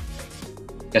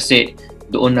 Kasi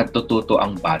doon natututo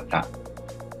ang bata.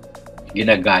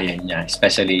 Ginagaya niya,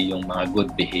 especially yung mga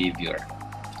good behavior.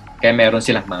 Kaya meron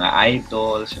silang mga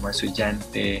idols, yung mga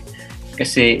estudyante.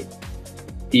 Kasi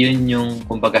yun yung,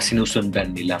 kumbaga,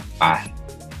 sinusundan nilang path.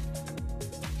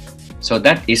 So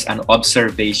that is an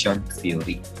observation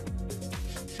theory.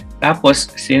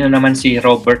 Tapos, sino naman si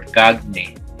Robert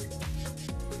Gagne?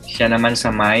 Siya naman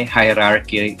sa may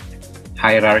hierarchy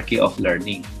of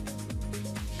learning.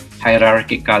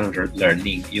 Hierarchical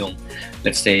learning. Yung,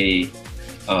 let's say,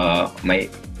 may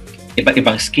iba't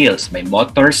ibang skills. May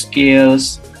motor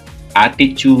skills,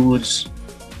 attitudes,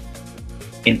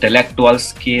 intellectual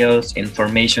skills,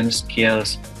 information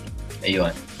skills.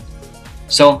 Ayun.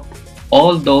 So,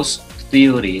 all those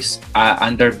theories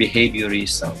under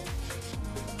behaviorism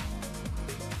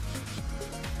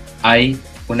ay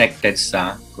connected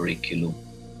sa curriculum.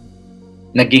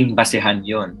 Naging basehan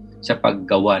yon sa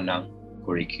paggawa ng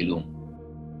curriculum.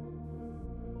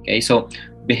 Okay, so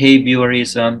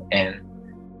behaviorism and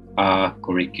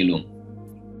curriculum.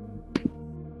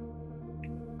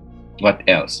 What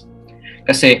else?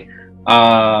 Kasi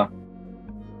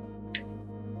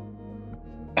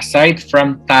aside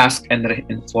from task and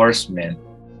reinforcement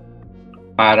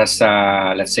para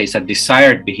sa, let's say, sa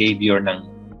desired behavior ng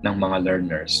mga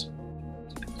learners,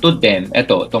 to them,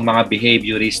 itong mga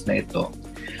behaviorists na ito,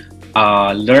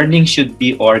 learning should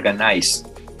be organized.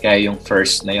 Kaya yung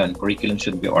first na yon, curriculum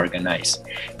should be organized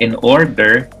in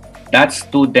order that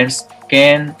students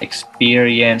can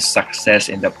experience success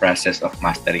in the process of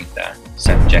mastering the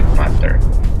subject matter.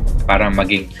 Para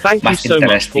maging Thank mas you so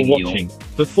much for interesting watching.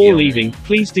 Before leaving,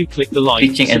 please do click the like,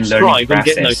 teaching and subscribe, learning and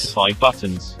get process. notified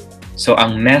buttons. So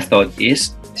ang method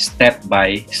is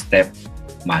step-by-step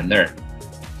manner.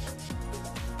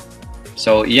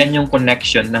 So yan yung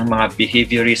connection ng mga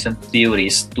behaviorism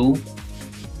theories to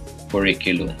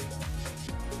curriculum.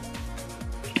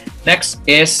 Next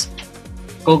is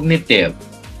cognitive.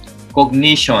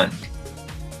 Cognition.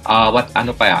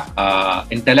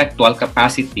 Intellectual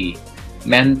capacity,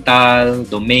 mental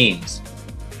domains,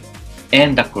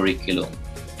 and the curriculum.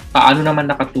 Paano naman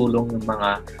nakatulong yung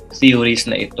mga theories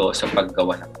na ito sa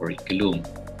paggawa ng curriculum?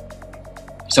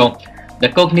 So, the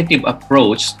cognitive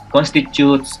approach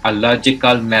constitutes a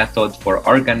logical method for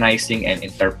organizing and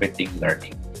interpreting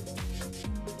learning.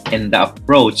 And the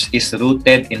approach is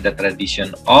rooted in the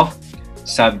tradition of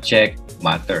subject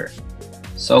matter.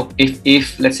 So,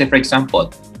 if let's say, for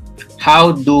example,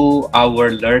 how do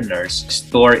our learners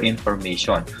store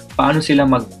information? Paano sila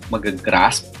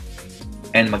mag-grasp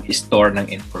and mag-store ng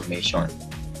information?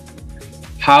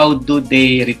 How do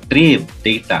they retrieve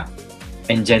data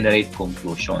and generate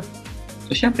conclusion?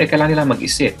 So, syempre, kailangan nila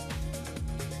mag-isip.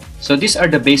 So, these are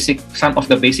some of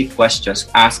the basic questions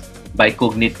asked by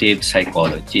cognitive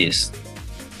psychologists.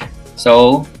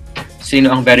 So,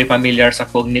 sino ang very familiar sa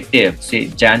cognitive?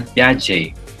 Si Jean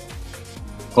Piaget.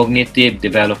 Cognitive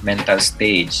developmental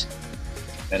stage.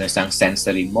 Meron isang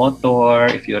sensory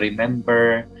motor, if you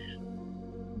remember.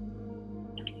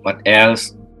 What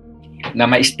else? Na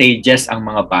may stages ang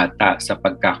mga bata sa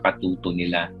pagkakatuto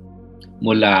nila.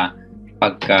 Mula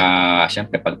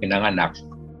siyempre, pag pinanganak,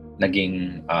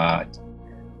 naging,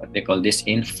 what they call this,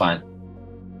 infant.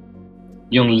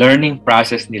 Yung learning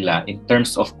process nila in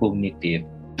terms of cognitive,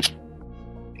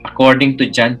 according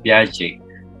to Jean Piaget,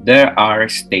 there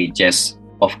are stages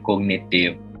of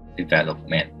cognitive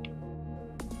development.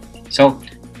 So,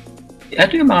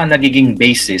 ito yung mga nagiging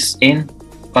basis in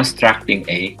constructing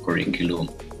a curriculum.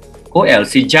 Who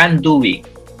else? Si John Dewey.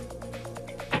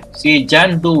 Si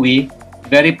John Dewey,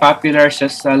 very popular siya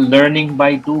sa learning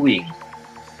by doing.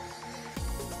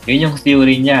 Yun yung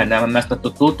theory niya na mas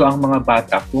natututo ang mga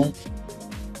bata kung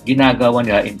ginagawa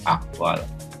nila in actual.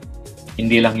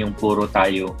 Hindi lang yung puro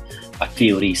tayo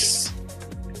theories.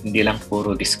 Hindi lang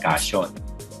puro discussion.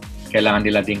 Kailangan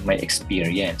nila ding may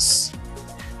experience.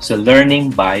 So,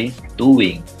 learning by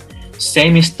doing.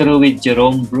 Same is true with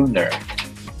Jerome Bruner.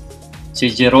 Si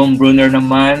Jerome Bruner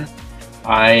naman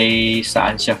ay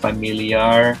saan siya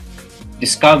familiar?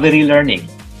 Discovery learning.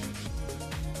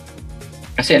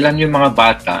 Kasi alam niyo yung mga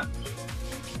bata,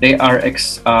 they are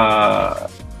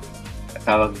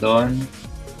tawag doon,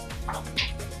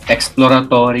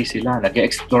 exploratory sila.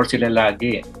 Nag-explore sila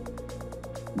lagi.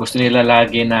 Gusto nila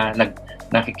lagi na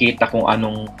nakikita kung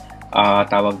anong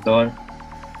tawag doon,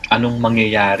 anong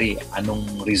mangyayari,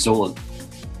 anong result.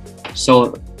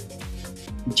 So,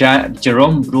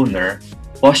 Jerome Bruner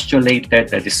postulated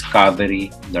the discovery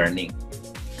learning.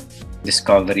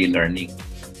 Discovery learning.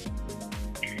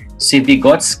 Si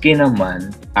Vygotsky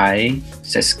naman ay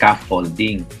sa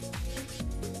scaffolding.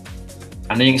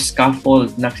 Ano yung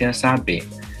scaffold na sinasabi?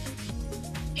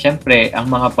 Siyempre, ang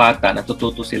mga bata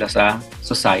natututo sila sa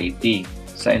society,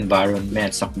 sa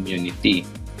environment, sa community.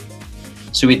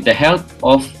 So with the help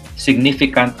of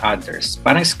significant others,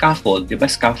 parang scaffold, di ba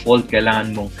scaffold,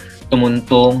 kailangan mong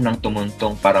tumuntong ng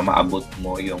tumuntong para maabot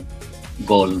mo yung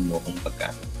goal mo,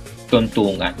 kumbaga.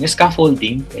 Tuntungan. Yung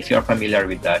scaffolding, if you're familiar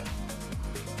with that,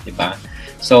 di ba?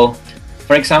 So,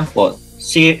 for example,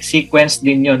 sequence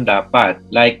din yun dapat.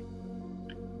 Like,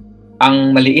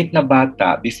 ang maliit na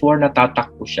bata, before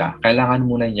natatakbo siya, kailangan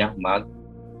muna niyang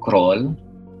mag-crawl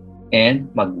and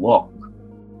mag-walk.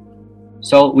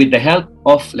 So, with the help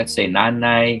of, let's say,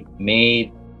 nanay,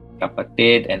 maid,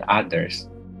 kapatid, and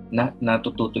others,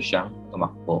 natututo siyang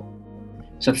tumakbo.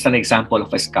 So, that's an example of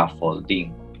a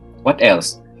scaffolding. What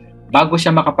else? Bago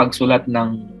siya makapagsulat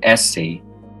ng essay,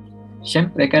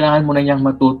 syempre, kailangan muna niyang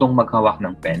matutong maghawak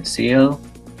ng pencil.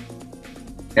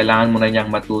 Kailangan muna niyang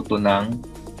matuto ng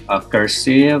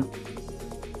cursive,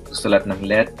 sulat ng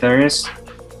letters,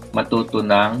 matuto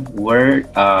ng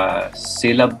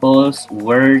syllables,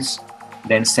 words,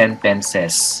 then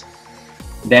sentences,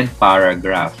 then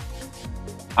paragraph.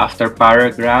 After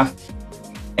paragraph,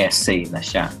 essay na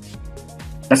siya.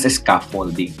 That's a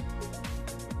scaffolding.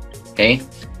 Okay?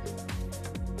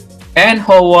 And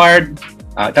Howard,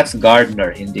 that's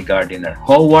Gardner, hindi Gardiner.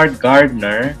 Howard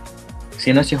Gardner.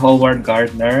 Sino si Howard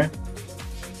Gardner?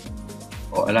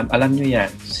 O, alam nyo yan.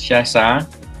 Siya sa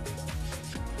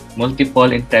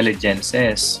multiple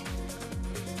intelligences.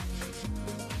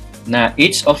 Na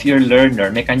each of your learner,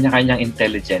 may kanya-kanyang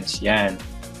intelligence yan.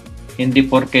 Hindi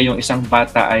porke yung isang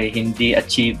bata ay hindi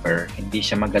achiever, hindi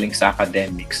siya magaling sa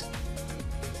academics,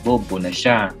 bobo na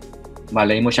siya.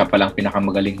 Malay mo siya palang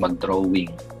pinakamagaling mag-drawing.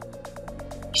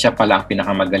 Siya pala ang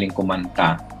pinakamagaling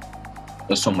kumanta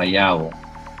o sumayaw.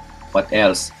 What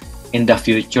else? In the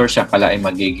future, siya pala ay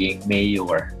magiging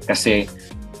mayor kasi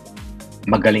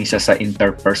magaling siya sa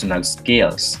interpersonal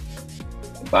skills.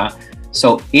 Diba?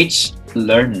 So, each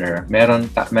learner,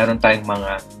 meron tayong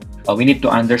mga, we need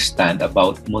to understand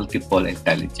about multiple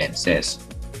intelligences.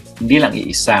 Hindi lang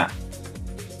iisa.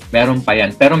 Meron pa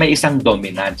yan. Pero may isang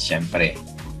dominant, syempre.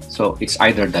 So, it's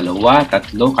either dalawa,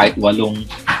 tatlo, kahit 8.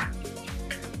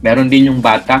 Meron din yung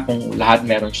bata kung lahat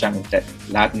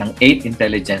lahat ng 8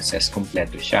 intelligences,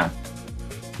 kompleto siya.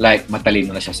 Like,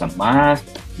 matalino na siya sa math,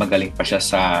 magaling pa siya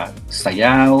sa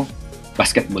sayaw,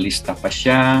 basketballista pa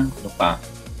siya, ano pa,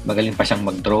 magaling pa siyang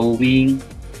mag-drawing.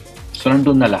 So,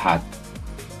 nandun na lahat.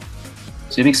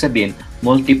 So, ibig sabihin,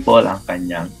 multiple ang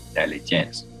kanyang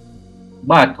intelligence.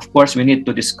 But, of course, we need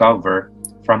to discover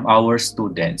from our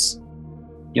students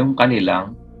yung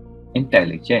kanilang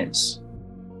intelligence.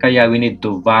 Kaya we need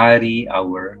to vary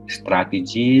our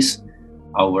strategies,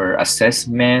 our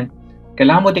assessment.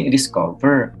 Kailangan mo din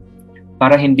i-discover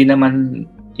para hindi naman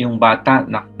yung bata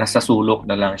nasa sulok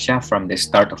na lang siya from the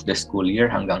start of the school year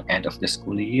hanggang end of the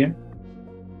school year.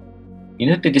 You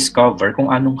need to discover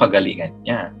kung anong kagalingan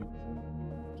niya.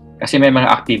 Kasi may mga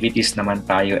activities naman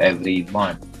tayo every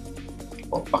month.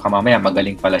 O baka mamaya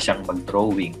magaling pala siyang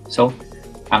mag-drawing. So,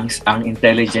 ang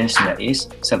intelligence niya is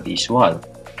sa visual.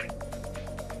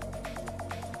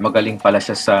 Magaling pala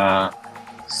siya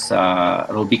sa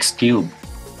Rubik's Cube.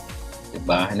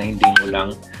 Diba? Na hindi mo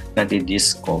lang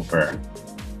na-discover.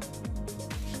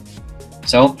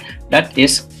 So, that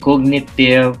is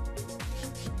cognitive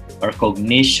or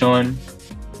cognition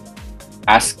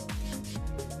as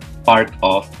part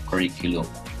of curriculum,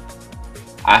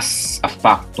 as a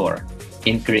factor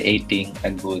in creating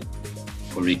a good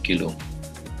curriculum.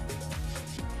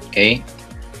 Okay?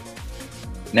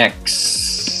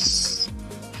 Next,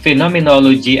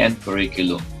 phenomenology and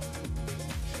curriculum.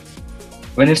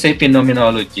 When you say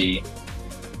phenomenology,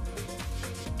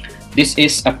 this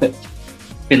is a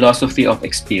philosophy of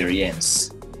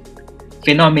experience.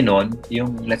 Phenomenon,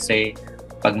 yung let's say,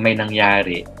 pag may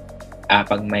nangyari,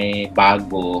 pag may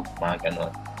bago, mga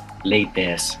ganon,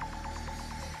 latest,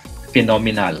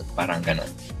 phenomenal, parang ganon.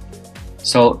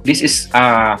 So, this is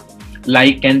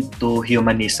likened to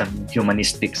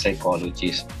humanistic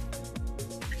psychologies,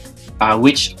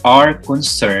 which are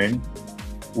concerned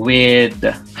with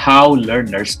how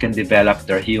learners can develop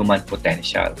their human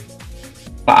potential.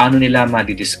 Paano nila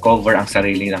ma-discover ang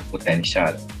sarili ng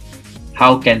potential?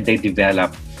 How can they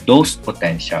develop those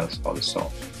potentials also?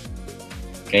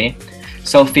 Okay?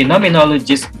 So,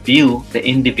 phenomenologists view the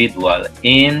individual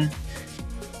in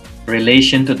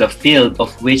relation to the field of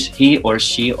which he or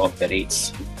she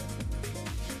operates.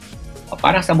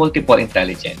 Parang sa multiple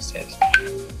intelligences,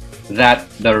 that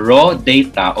the raw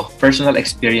data of personal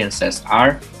experiences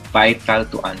are vital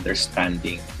to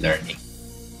understanding learning.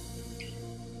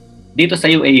 Dito sa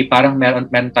UAE, parang meron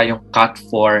tayong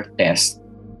cut-4 test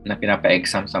na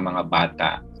pinapa-exam sa mga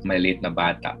bata, maliliit na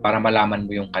bata, para malaman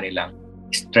mo yung kanilang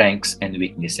strengths and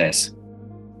weaknesses.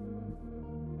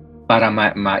 Para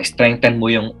ma-strengthen mo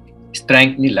yung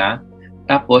strength nila,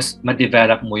 tapos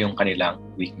ma-develop mo yung kanilang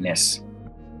weakness.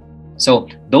 So,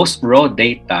 those raw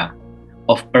data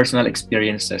of personal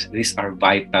experiences, these are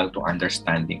vital to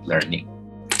understanding learning.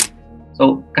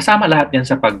 So, kasama lahat yan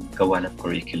sa paggawa ng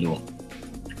curriculum.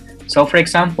 So, for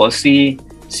example, si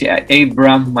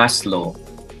Abraham Maslow.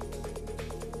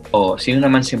 Sino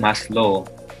naman si Maslow?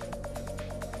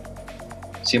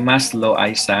 Si Maslow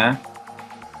ay sa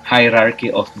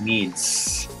hierarchy of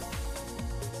needs.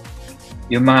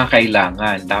 Yung mga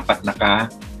kailangan, dapat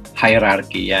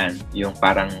naka-hierarchy yan. Yung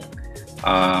parang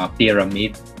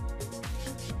pyramid.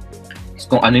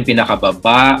 Kung ano yung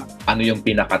pinakababa, ano yung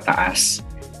pinakataas.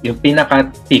 Yung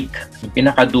pinaka-peak, yung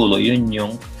pinakadulo, yun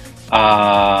yung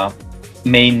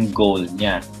main goal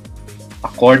niya.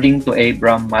 According to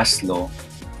Abraham Maslow,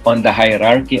 on the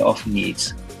hierarchy of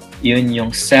needs, yun yung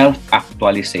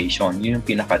self-actualization, yun yung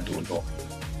pinakadulo.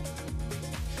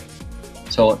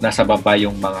 So, nasa baba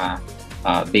yung mga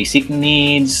basic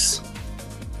needs,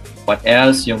 what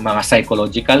else, yung mga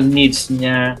psychological needs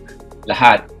niya,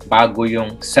 lahat, bago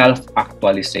yung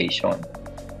self-actualization.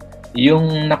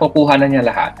 Yung nakukuha na niya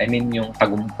lahat, I mean yung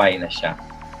tagumpay na siya.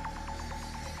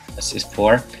 This is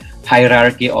for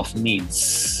hierarchy of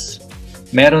needs.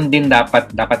 Meron din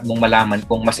dapat mong malaman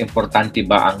kung mas importante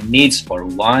ba ang needs or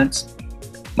wants,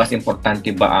 mas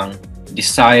importante ba ang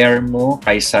desire mo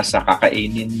kaysa sa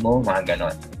kakainin mo, mga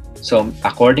ganon. So,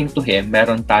 according to him,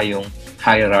 meron tayong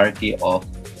hierarchy of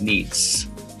needs.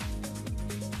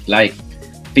 Like,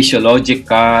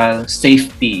 physiological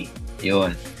safety,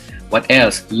 yun. What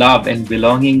else? Love and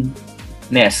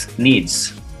belongingness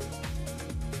needs.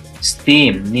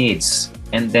 Esteem needs.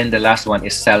 And then the last one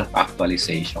is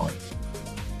self-actualization.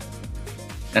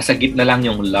 Nasa gitna lang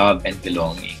yung love and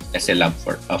belonging. Kasi love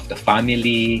of the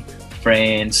family,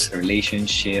 friends,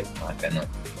 relationship, mga ganun.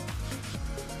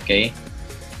 Okay?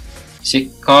 Si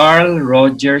Carl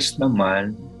Rogers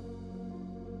naman,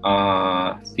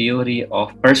 theory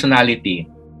of personality.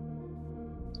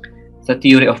 Sa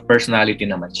theory of personality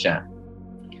naman siya.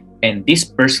 And this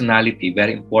personality,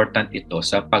 very important ito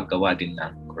sa paggawa din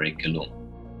ng curriculum.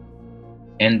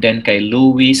 And then kay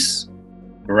Lewis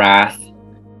Rath,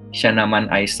 siya naman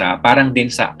ay parang din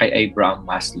kay Abraham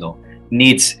Maslow,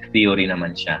 needs theory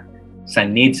naman siya. Sa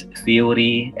needs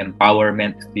theory,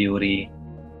 empowerment theory,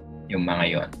 yung mga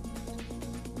yon.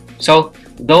 So,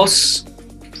 those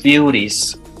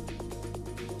theories,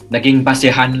 naging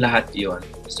basehan lahat yon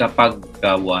sa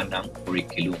paggawa ng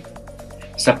curriculum,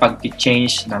 sa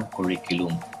pag-change ng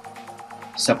curriculum,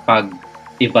 sa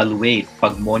pag-evaluate,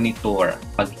 pag-monitor,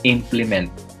 pag-implement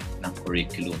ng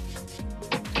curriculum.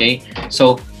 Okay?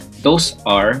 So, those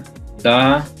are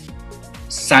the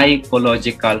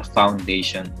psychological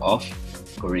foundation of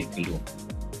curriculum.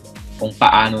 Kung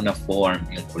paano na-form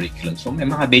yung curriculum. So, may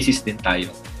mga basis din tayo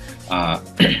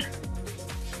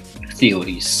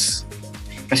theories.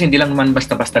 Kasi hindi lang naman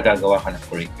basta-basta gagawa ka ng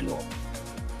curriculum.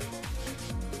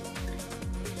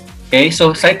 Okay,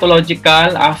 so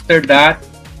psychological, after that,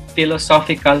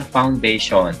 philosophical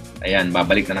foundation. Ayan,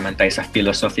 babalik na naman tayo sa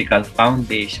philosophical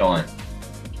foundation.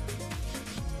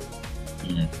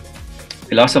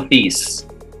 Philosophies.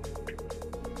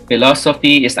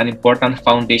 Philosophy is an important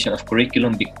foundation of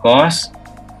curriculum because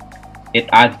it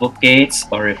advocates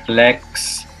or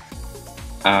reflects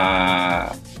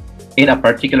in a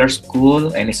particular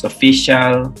school and its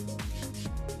official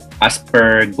as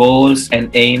per goals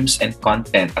and aims and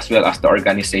content as well as the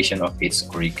organization of its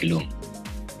curriculum.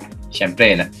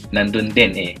 Siyempre, nandun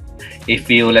din eh. If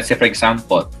you, let's say for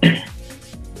example,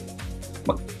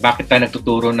 bakit tayo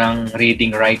nagtuturo ng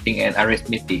reading, writing, and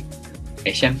arithmetic?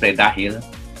 Eh siyempre dahil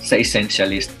sa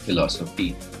essentialist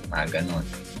philosophy. Ganon.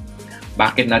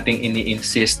 Bakit nating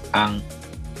ini-insist ang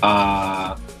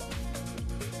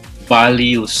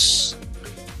values,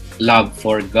 love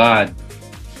for God,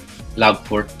 love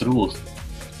for truth,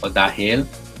 o dahil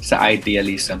sa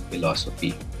idealism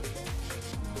philosophy.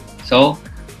 So,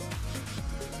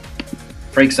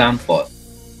 for example,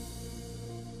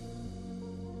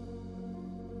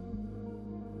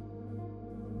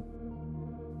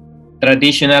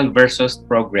 traditional versus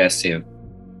progressive.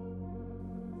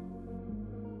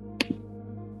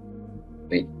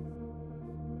 Wait.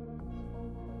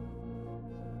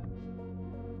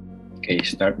 Okay,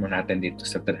 start mo natin dito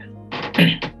sa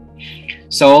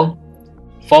So,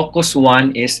 focus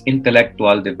 1 is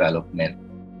intellectual development.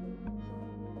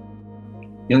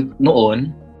 Yung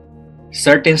noon,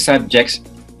 certain subjects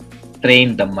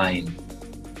train the mind.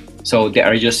 So, they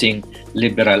are using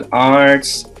liberal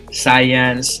arts,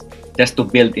 science, just to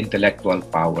build intellectual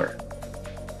power.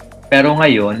 Pero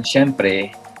ngayon,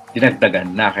 syempre,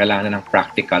 dinagdagan na, kailangan na ng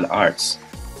practical arts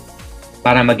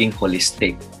para maging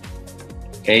holistic.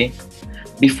 Okay?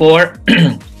 Before,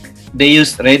 they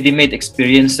used ready-made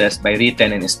experiences by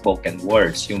written and spoken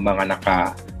words, yung mga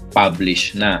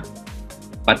naka-publish na.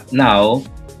 But now,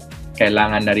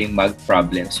 kailangan na rin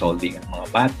mag-problem solving ang mga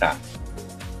bata.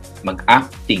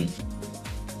 Mag-acting.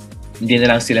 Hindi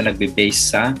na lang sila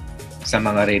nagbe-base sa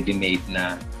mga ready-made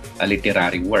na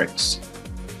literary works.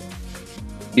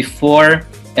 Before,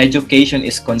 education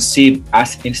is conceived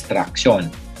as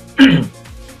instruction.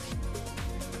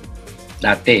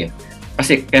 Dati,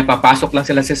 kasi kaya papasok lang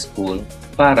sila sa school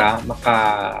para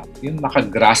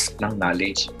maka-grasp ng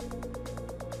knowledge.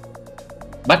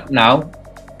 But now,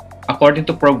 according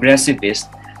to progressivists,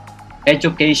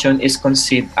 education is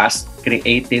conceived as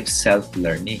creative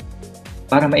self-learning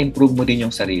para ma-improve mo din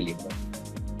yung sarili mo.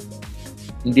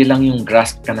 Hindi lang yung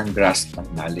grasp ka ng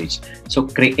knowledge. So,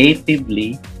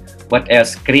 creatively, what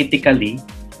else? Critically,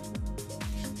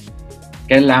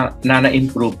 kailangan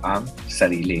na-improve ang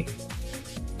sarili.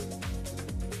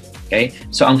 Okay?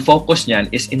 So, ang focus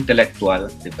niyan is intellectual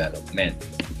development.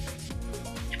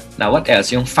 Now, what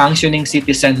else? Yung functioning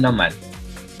citizen naman.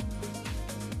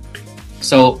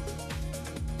 So,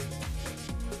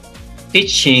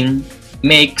 teaching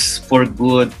makes for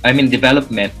good,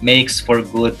 development makes for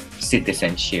good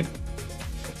citizenship.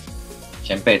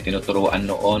 Siyempre, tinuturuan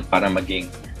noon para maging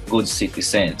good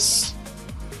citizens.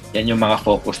 Yan yung mga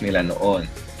focus nila noon.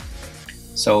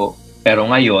 So, pero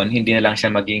ngayon, hindi na lang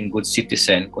siya maging good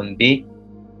citizen, kundi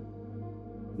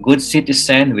good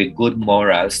citizen with good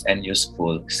morals and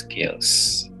useful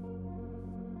skills.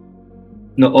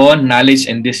 Noon, knowledge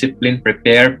and discipline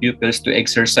prepare pupils to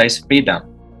exercise freedom.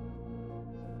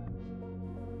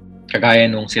 Kagaya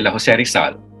nung sila Jose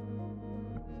Rizal,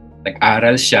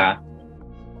 nag-aral siya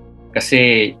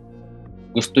kasi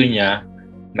gusto niya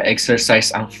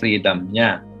ma-exercise ang freedom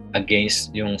niya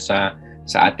against yung sa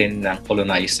atin ng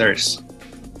colonizers.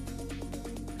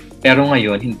 Pero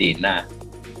ngayon, hindi na.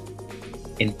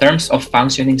 In terms of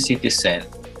functioning citizen,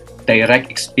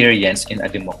 direct experience in a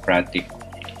democratic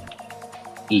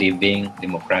living,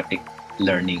 democratic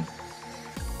learning.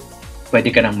 Pwede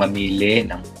ka nang mamili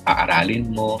ng aaralin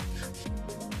mo,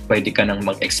 pwede ka nang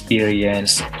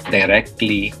mag-experience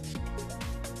directly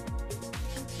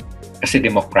kasi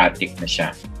democratic na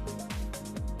siya.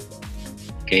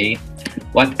 Okay?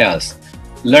 What else?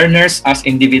 Learners as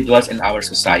individuals in our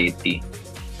society.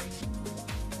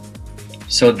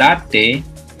 So dati,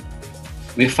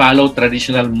 we follow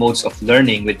traditional modes of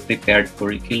learning with prepared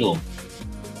curriculum.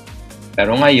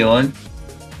 Pero ngayon,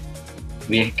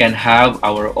 we can have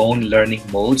our own learning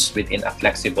modes within a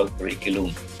flexible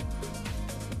curriculum.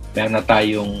 Meron na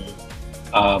tayong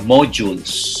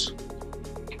modules.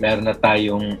 Meron na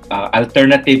tayong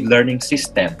alternative learning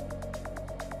system.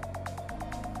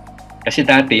 Kasi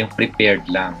dati yung prepared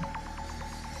lang.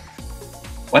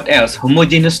 What else?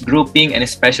 Homogeneous grouping and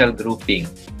special grouping.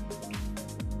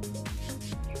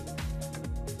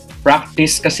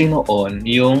 Practice kasi noon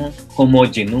yung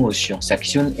homogeneous, yung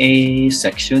section A,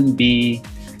 section B.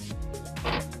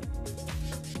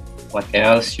 What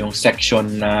else? Yung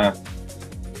section na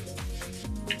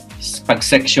pag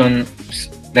section,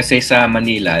 let's say sa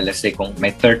Manila, let's say kung may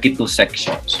 32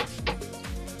 sections.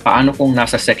 Paano kung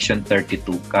nasa section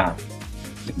 32 ka?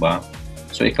 Diba?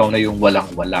 So, ikaw na yung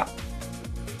walang-wala.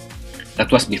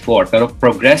 That was before. Pero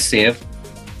progressive,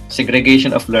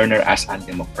 segregation of learner as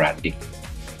undemocratic.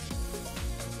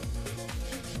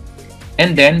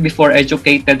 And then, before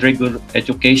educated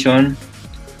education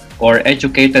or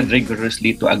educated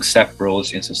rigorously to accept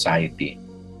roles in society.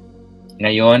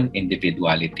 Ngayon,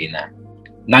 individuality na.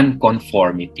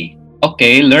 Non-conformity.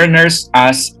 Okay, learners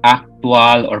as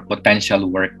actual or potential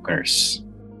workers.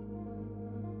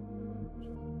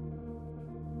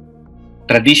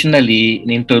 Traditionally,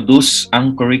 introduce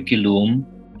ang curriculum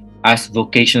as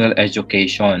vocational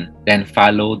education, then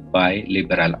followed by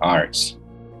liberal arts.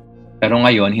 Pero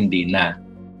ngayon, hindi na.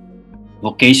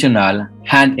 Vocational,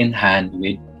 hand-in-hand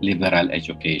with liberal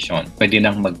education. Pwede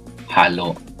nang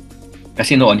maghalo.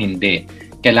 Kasi noon, hindi.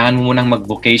 Kailangan mo munang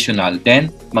mag-vocational, then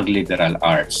mag-liberal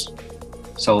arts.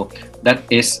 So, that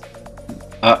is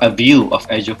a view of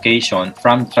education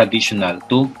from traditional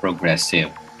to progressive.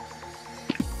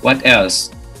 What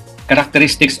else?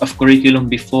 Characteristics of curriculum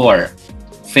before.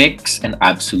 Fixed and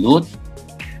absolute.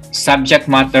 Subject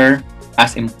matter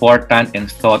as important and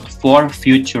thought for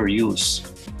future use.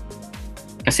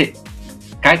 Kasi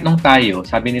kahit nung tayo,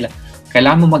 sabi nila,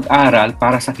 kailangan mo mag-aral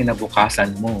para sa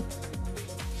kinabukasan mo.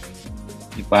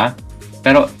 Diba?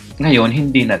 Pero ngayon,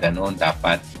 hindi na ganoon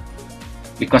dapat.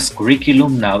 Because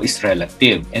curriculum now is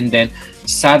relative. And then,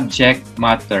 subject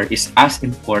matter is as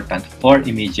important for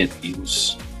immediate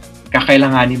use.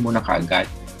 Kakailanganin mo na kaagad.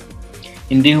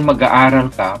 Hindi mo mag-aaral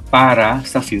ka para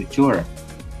sa future.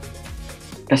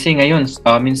 Kasi ngayon,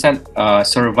 minsan,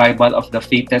 survival of the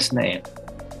fittest na eh.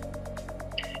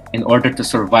 In order to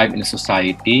survive in a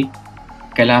society,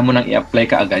 kailangan mo nang i-apply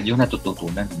ka agad yung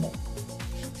natututunan mo.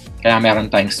 Kaya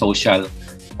meron tayong social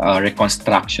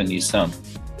reconstructionism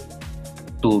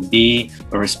to be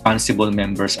responsible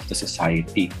members of the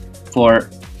society for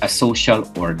a social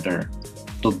order,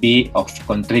 to be of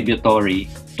contributory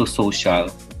to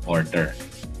social order.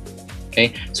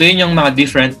 Okay? So yun yung mga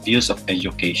different views of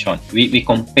education. We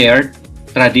compared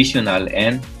traditional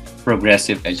and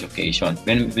progressive education.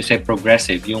 When we say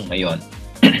progressive, yung ngayon.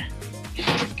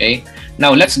 Okay?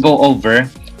 Now, let's go over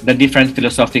the different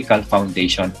philosophical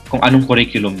foundation kung anong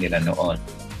curriculum nila noon.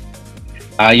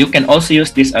 You can also use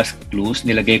this as clues.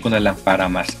 Nilagay ko na lang para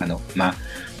mas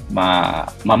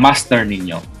ma-master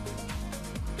ninyo.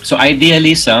 So,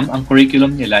 idealism, ang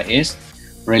curriculum nila is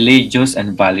religious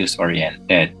and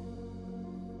values-oriented.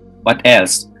 What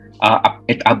else?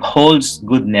 It upholds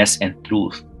goodness and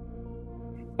truth.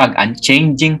 Pag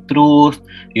unchanging truth,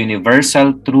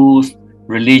 universal truth,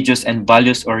 religious and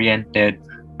values-oriented,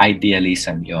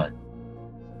 idealism yon.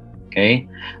 Okay?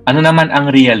 Ano naman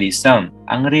ang realism?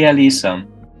 Ang realism,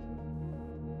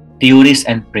 theories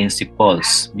and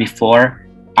principles before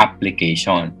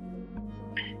application.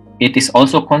 It is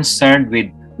also concerned with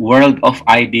world of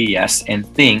ideas and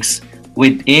things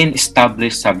within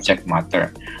established subject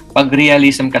matter. Pag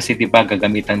realism kasi, diba,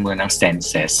 gagamitan mo ng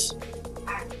senses.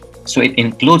 So it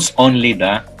includes only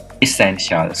the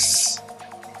essentials.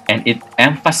 And it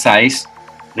emphasizes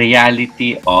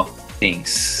reality of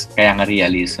things. Kaya nga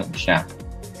realism siya.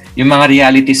 Yung mga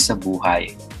realities sa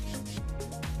buhay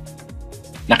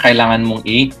na kailangan mong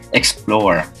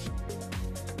i-explore.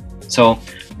 So,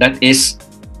 that is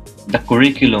the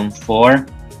curriculum for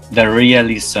the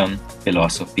realism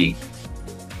philosophy.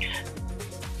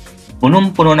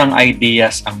 Punong-puno ng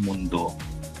ideas ang mundo.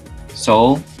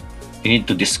 So, you need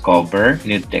to discover,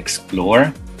 you need to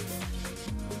explore,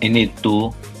 you need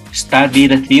to study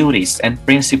the theories and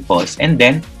principles and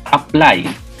then apply.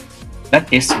 That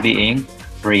is being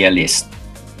realist.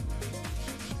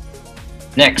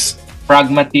 Next,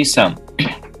 pragmatism.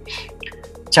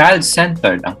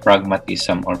 Child-centered ang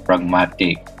pragmatism or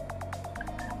pragmatic.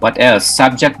 What else?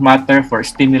 Subject matter for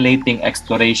stimulating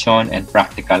exploration and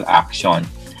practical action.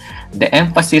 The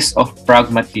emphasis of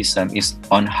pragmatism is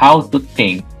on how to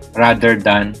think rather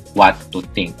than what to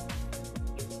think.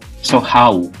 So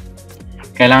how?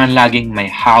 Kailangan laging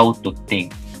may how to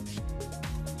think.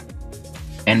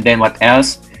 And then what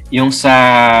else? Yung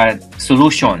sa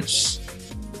solutions.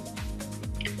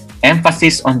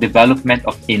 Emphasis on development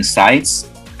of insights,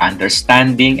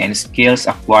 understanding, and skills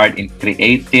acquired in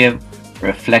creative,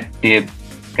 reflective,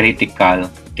 critical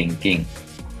thinking.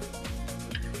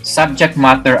 Subject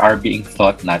matter are being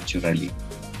taught naturally.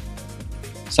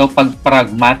 So, pag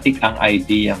pragmatic ang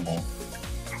idea mo,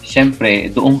 syempre,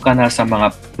 doon ka na sa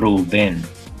mga proven.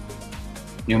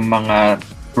 Yung mga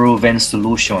proven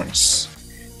solutions.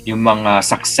 Yung mga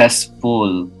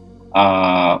successful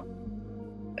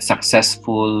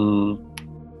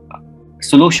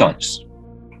solutions.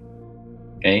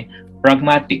 Okay?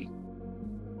 Pragmatic.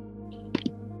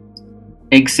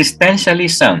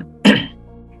 Existentialism.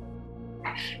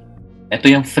 Ito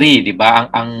yung free, di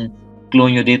ba? Ang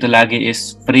clue nyo dito lagi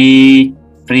is free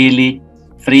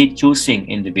choosing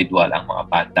individual ang mga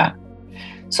bata.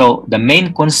 So, the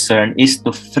main concern is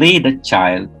to free the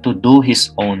child to do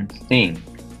his own thing.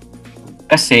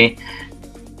 Kasi,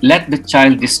 let the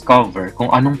child discover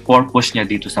kung anong purpose niya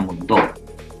dito sa mundo.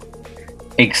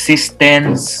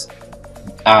 Existence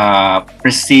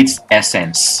precedes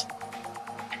essence.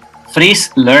 Frees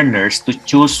learners to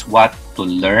choose what to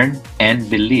learn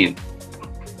and believe.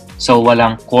 So,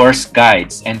 walang course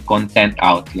guides and content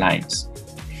outlines.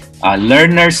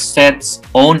 Learners sets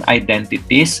own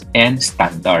identities and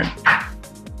standard.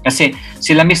 Kasi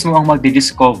sila mismo ang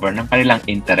magdi-discover ng kanilang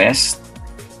interest,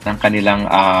 ng kanilang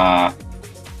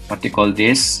what you call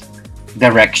this,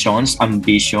 directions,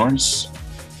 ambitions.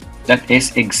 That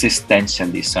is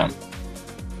existentialism.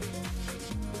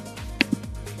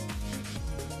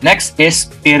 Next is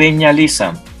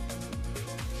perennialism.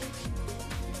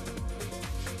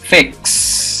 Fix.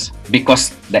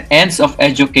 Because the ends of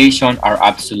education are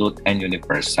absolute and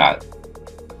universal.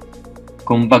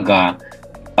 Kumbaga,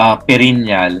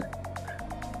 perennial,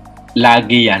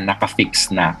 lagi yan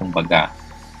nakafix na, kumbaga.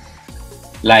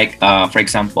 Like, for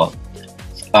example,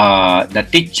 the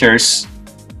teachers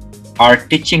are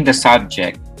teaching the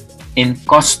subject in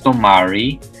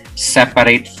customary,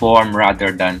 separate form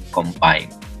rather than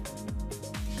combined.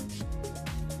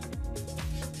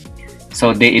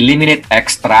 So, they eliminate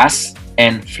extras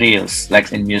and frills,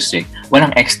 like in music.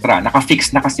 Walang extra,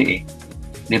 naka-fix na kasi eh.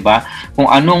 'Di ba? Kung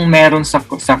anong meron sa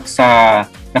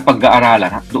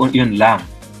napag-aaralan, doon yun lang.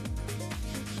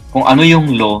 Kung ano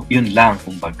yung law, yun lang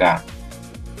kumbaga.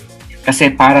 Kasi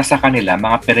para sa kanila,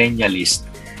 mga perennialist,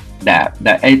 the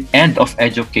end of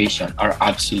education are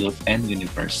absolute and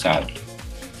universal.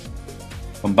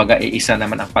 Kumbaga, isa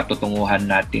naman ang patutunguhan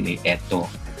natin eh, eto.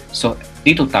 So,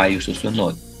 dito tayo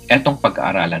susunod. Etong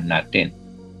pag-aaralan natin.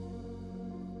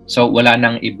 So, wala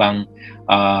nang ibang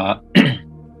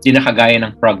di na kagaya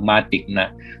ng pragmatic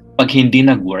na pag hindi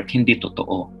nag-work, hindi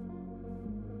totoo.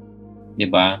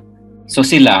 Diba? So,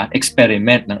 sila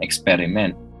experiment ng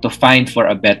experiment to find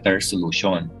for a better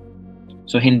solution.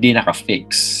 So, hindi naka-fix.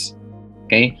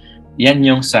 Okay? Yan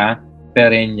yung sa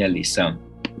perennialism.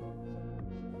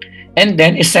 And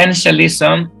then,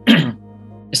 essentialism,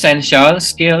 essential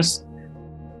skills,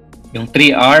 yung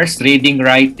 3 R's, reading,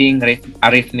 writing,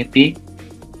 arithmetic.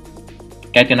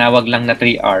 Kaya tinawag lang na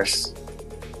 3 R's.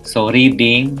 So,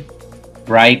 reading,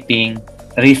 writing,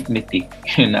 arithmetic.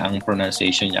 Yun na ang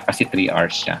pronunciation niya kasi 3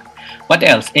 R's siya. What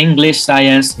else? English,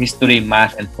 science, history,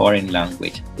 math, and foreign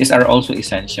language. These are also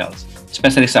essentials,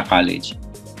 especially sa college.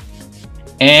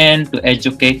 And to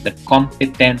educate the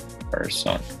competent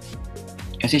person.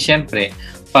 Kasi syempre,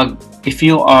 if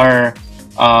you are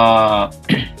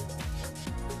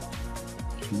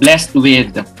blessed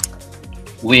with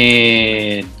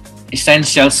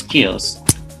essential skills,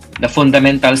 the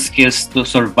fundamental skills to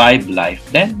survive life,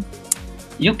 then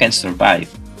you can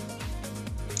survive.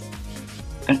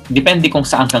 Depende kung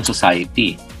saan kang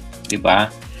society, di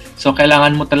ba? So,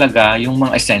 kailangan mo talaga yung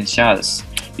mga essentials.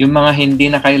 Yung mga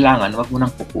hindi na kailangan, wag mo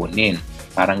nang kukunin.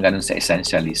 Parang ganun sa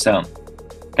essentialism.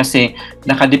 Kasi,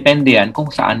 nakadepende yan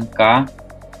kung saan ka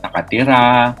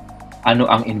nakatira, ano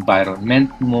ang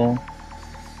environment mo,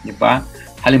 di ba?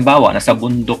 Halimbawa, nasa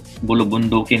bundok,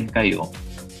 bulubundukin kayo,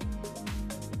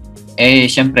 eh,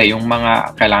 syempre, yung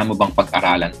mga kailangan mo bang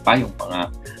pag-aralan pa, yung mga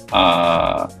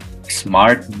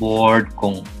smart board,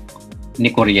 kung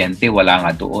ni kuryente, wala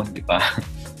nga doon, di ba?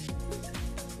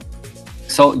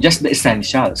 So, just the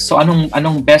essentials. So,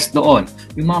 anong best doon?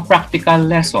 Yung mga practical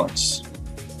lessons.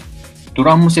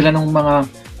 Turuan mo sila ng mga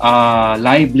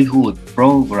livelihood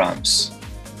programs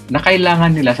na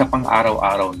kailangan nila sa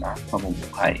pang-araw-araw na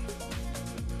pamumuhay.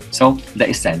 So, the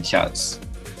essentials.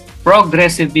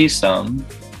 Progressivism,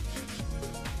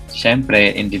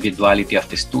 syempre, individuality of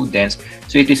the students.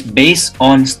 So, it is based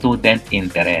on student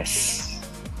interest.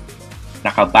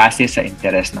 Nakabase sa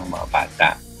interest ng mga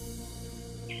bata.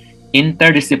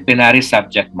 Interdisciplinary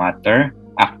subject matter,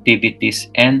 activities,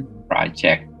 and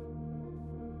project.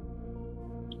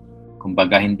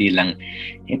 Kumbaga,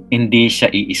 hindi siya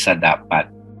iisa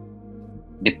dapat.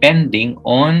 Depending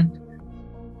on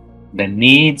the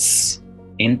needs,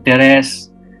 interests,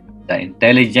 the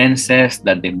intelligences,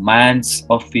 the demands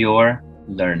of your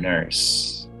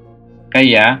learners.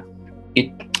 Kaya,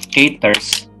 it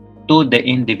caters to the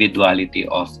individuality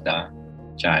of the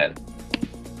child.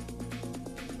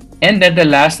 And then the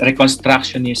last,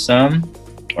 reconstructionism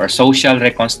or social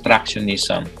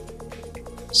reconstructionism.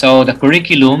 So, the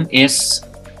curriculum is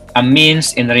a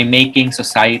means in remaking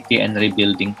society and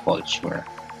rebuilding culture.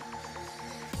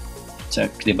 So,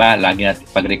 di ba, lagi natin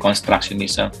pag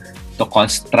reconstructionism, to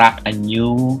construct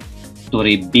anew, to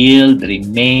rebuild,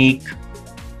 remake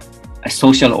a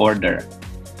social order.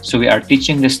 So we are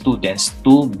teaching the students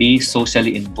to be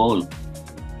socially involved,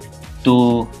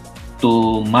 to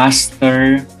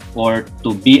master or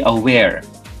to be aware,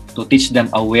 to teach them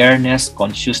awareness,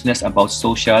 consciousness about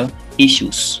social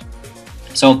issues.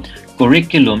 So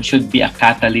curriculum should be a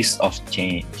catalyst of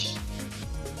change.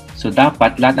 So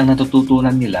dapat lahat ng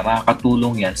natututunan nila,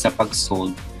 makakatulong yan sa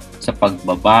pag-solve, sa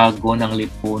pagbabago ng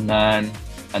lipunan,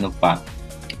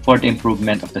 for the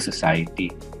improvement of the society.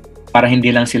 Para hindi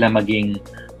lang sila maging,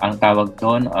 ang tawag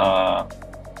doon,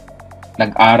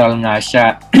 nag-aral nga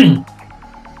siya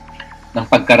ng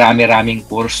pagkarami-raming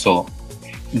kurso,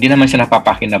 hindi naman siya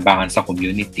napapakinabangan sa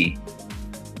community.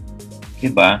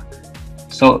 Diba?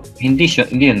 So, hindi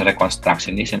yun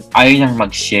reconstructionism. Ayaw niyang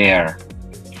mag-share.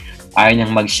 Ayaw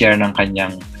niyang mag-share ng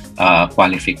kanyang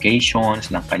qualifications,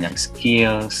 ng kanyang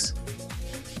skills.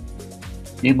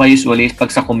 Diba, usually,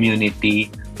 pag sa community,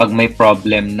 pag may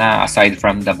problem na, aside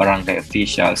from the barangay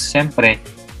officials, siyempre,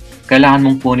 kailangan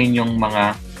mong kunin yung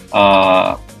mga,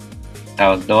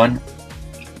 tawag doon,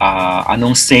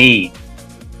 anong say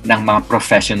ng mga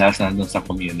professionals na nandun sa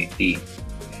community.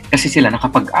 Kasi sila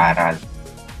nakapag-aral.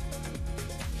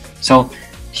 So,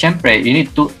 syempre, you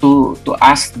need to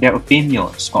ask their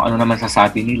opinions kung ano naman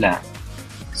sasabi nila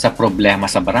sa problema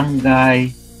sa barangay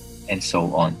and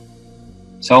so on.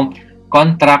 So,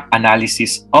 contract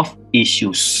analysis of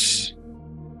issues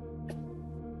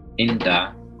in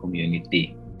the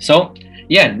community. So,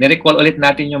 yan, ni-recall ulit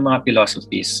natin yung mga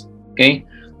philosophies. Okay?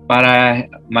 Para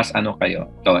mas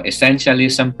kayo. So,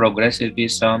 essentialism,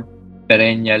 progressivism,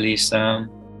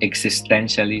 perennialism,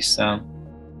 existentialism,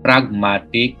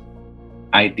 pragmatic,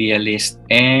 idealist,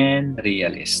 and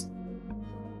realist.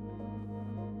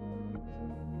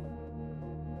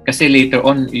 Kasi later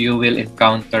on, you will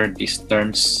encounter these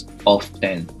terms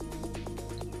often.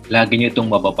 Lagi nyo itong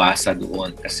mababasa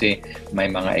doon kasi may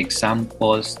mga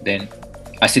examples, then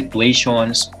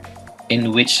situations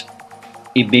in which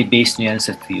i-base nyo yan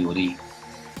sa theory.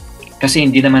 Kasi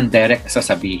hindi naman direct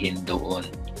sasabihin doon.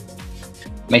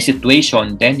 May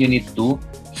situation, then you need to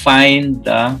find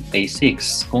the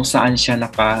basics. Kung saan siya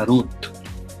naka-root.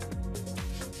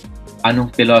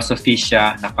 Anong philosophy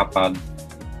siya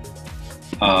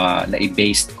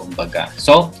na-based, kumbaga.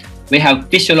 So, we have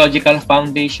physiological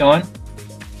foundation,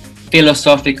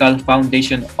 philosophical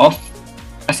foundation of,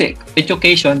 kasi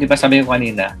education, di ba sabi ko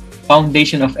kanina,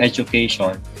 foundation of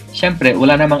education, syempre,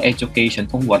 wala namang education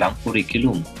kung walang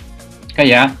curriculum.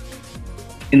 Kaya,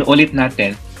 inuulit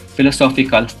natin,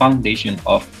 philosophical foundation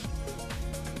of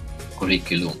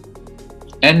curriculum.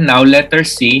 And now, letter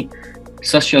C,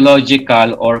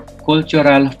 sociological or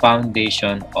cultural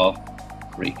foundation of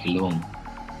curriculum.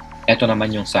 Ito naman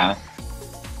yung sa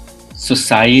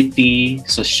society,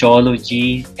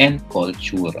 sociology, and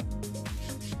culture.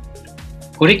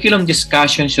 Curriculum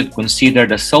discussion should consider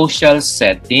the social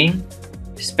setting,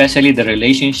 especially the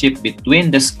relationship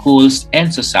between the schools and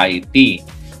society,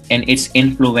 and its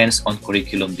influence on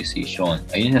curriculum decision.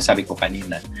 Ayun yung sabi ko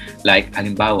kanina. Like,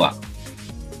 halimbawa,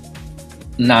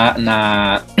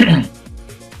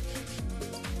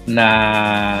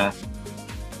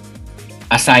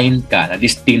 assign ka, na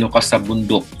destino ka sa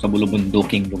bundok, sa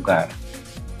bulubunduking lugar.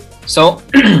 So,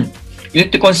 you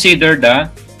need to consider the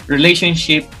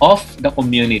relationship of the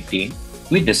community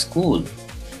with the school.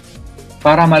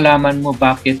 Para malaman mo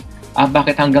bakit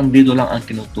hanggang dito lang ang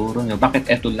tinuturo nyo,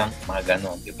 bakit eto lang, mga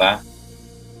ganon, di ba?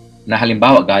 Na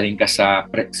halimbawa, galing ka sa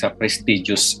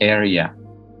prestigious area.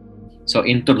 So,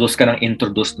 introduce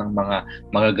ng mga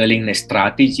magagaling na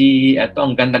strategy. Ito,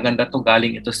 ang ganda-ganda to,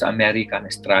 galing ito sa Amerika na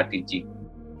strategy.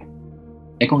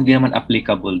 Kung hindi naman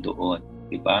applicable doon,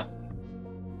 di ba?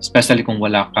 Especially kung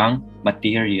wala kang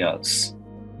materials.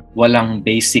 Walang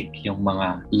basic yung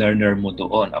mga learner mo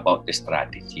doon about the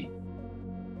strategy.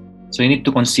 So you need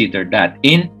to consider that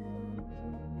in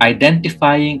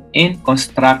identifying, in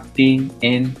constructing,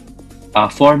 in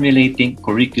formulating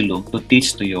curriculum to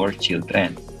teach to your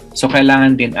children. So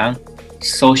kailangan din ang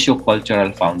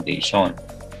socio-cultural foundation.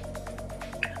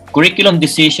 Curriculum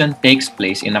decision takes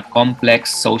place in a complex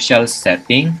social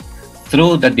setting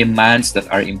through the demands that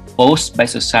are imposed by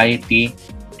society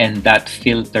and that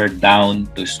filter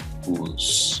down to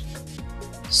schools.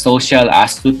 Social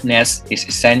astuteness is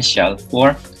essential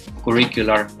for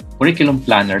curriculum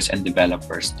planners and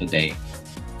developers today.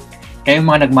 Kaya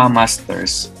yung mga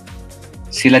nagmamasters,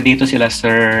 sila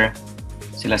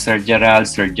Sir Gerald,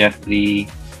 Sir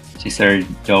Jeffrey, si Sir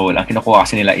Joel. Ang kinukuha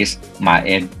kasi nila is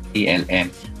MAED,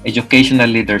 ELM, Educational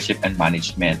Leadership and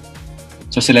Management.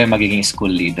 So sila yung magiging school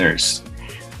leaders.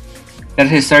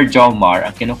 Pero si Sir Jomar,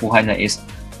 ang kinukuha niya is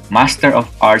Master of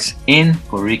Arts in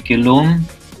Curriculum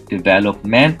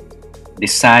Development,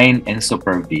 Design, and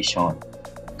Supervision.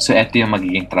 So, ito yung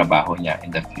magiging trabaho niya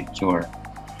in the future.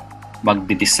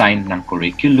 Magde-design ng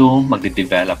curriculum,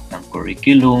 magde-develop ng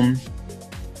curriculum.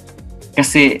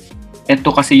 Kasi, ito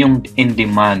kasi yung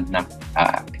in-demand na,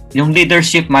 yung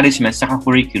leadership management sa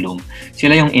curriculum,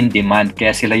 sila yung in-demand,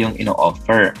 kaya sila yung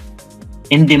ino-offer.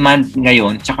 In-demand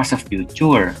ngayon, tsaka sa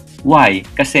future. Why?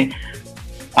 Kasi,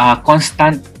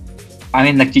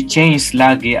 nag-change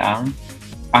lagi ang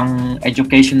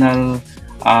educational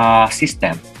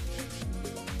system.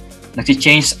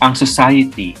 Nag-change ang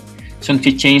society. So,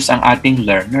 nag-change ang ating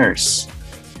learners.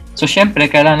 So, syempre,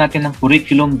 kailangan natin ng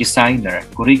curriculum designer,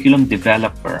 curriculum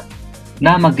developer,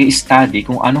 na mag-i-study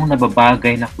kung anong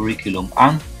nababagay na curriculum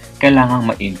ang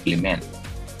kailangang ma-implement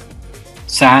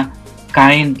sa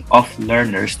kind of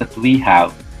learners that we have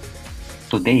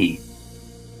today.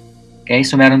 Okay,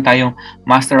 so meron tayong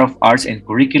Master of Arts in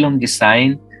Curriculum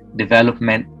Design,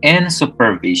 Development, and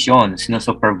Supervision.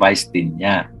 Sinusupervise din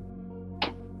niya.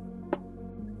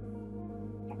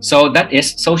 So that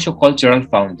is socio-cultural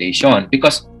foundation.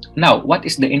 Because now, what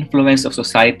is the influence of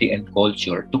society and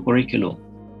culture to curriculum?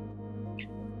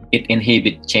 It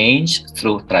inhibits change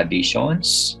through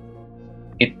traditions.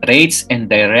 It rates and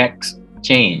directs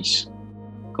change,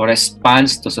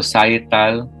 corresponds to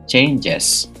societal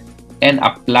changes, and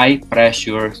apply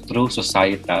pressure through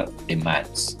societal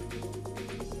demands.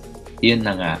 Yun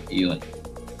na nga, yun.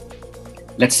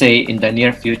 Let's say, in the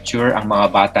near future, ang mga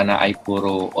bata na ay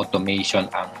puro automation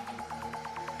ang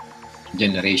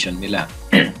generation nila.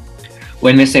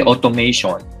 When we say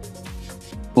automation,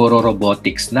 puro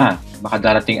robotics na. Baka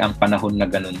darating ang panahon na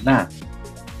ganun na.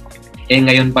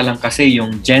 Ngayon pa lang kasi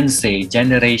yung Gen Z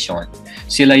generation,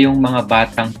 sila yung mga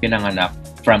batang pinanganak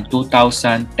from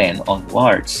 2010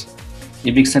 onwards.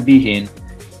 Ibig sabihin,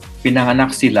 pinanganak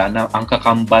sila na ang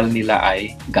kakambal nila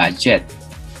ay gadget.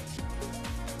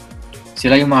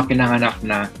 Sila yung mga pinanganak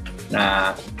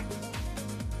na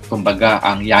kumbaga,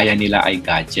 ang yaya nila ay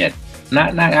gadget.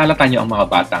 Naalala nyo ang mga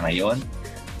bata ngayon?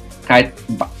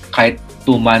 Kahit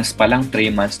 2 months pa lang, 3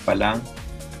 months pa lang,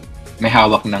 may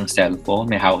hawak ng cellphone,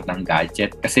 may hawak ng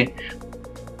gadget. Kasi,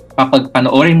 kapag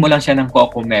panoorin mo lang siya ng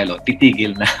Cocomelo,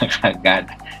 titigil na agad.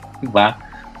 Diba?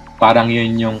 Parang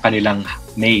yun yung kanilang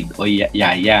maid o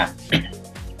yaya.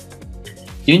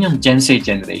 Yun yung Gen Z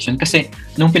generation. Kasi,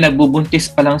 nung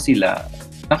pinagbubuntis pa lang sila,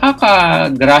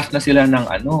 nakaka-grasp na sila ng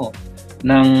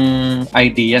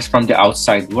ideas from the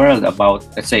outside world about,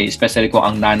 let's say, especially kung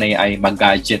ang nanay ay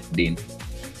mag-gadget din.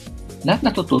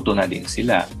 Natututo na din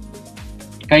sila.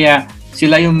 Kaya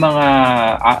sila yung mga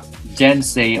Gen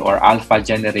Z or Alpha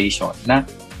generation na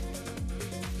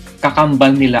kakambal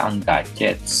nila ang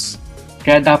gadgets.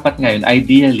 Kaya dapat ngayon,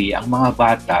 ideally, ang mga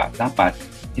bata dapat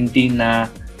hindi na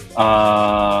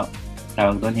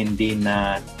hindi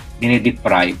na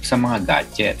dinideprive sa mga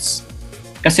gadgets.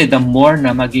 Kasi the more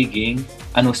na magiging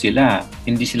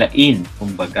hindi sila in,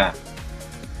 kumbaga.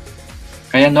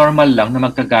 Kaya normal lang na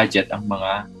magka-gadget ang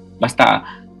mga, basta,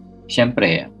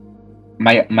 syempre,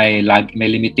 may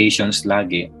limitations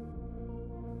lagi.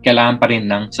 Kailangan pa rin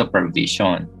ng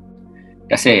supervision.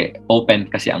 Kasi open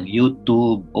kasi ang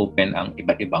YouTube, open ang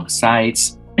iba't ibang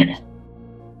sites.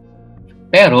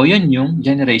 Pero yun yung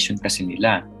generation kasi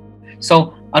nila.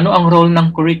 So, ano ang role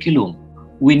ng curriculum?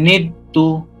 We need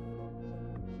to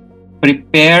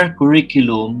prepare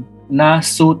curriculum na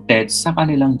suited sa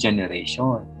kanilang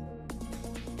generation.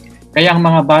 Kaya ang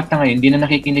mga bata ngayon, hindi na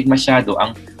nakikinig masyado.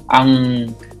 Ang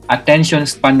attention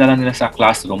span na lang nila sa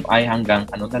classroom ay hanggang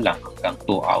hanggang 2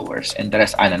 hours. And the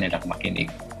rest, nilang makinig.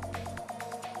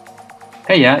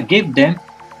 Kaya, give them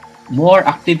more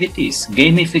activities,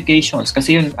 gamifications.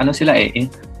 Kasi yun, sila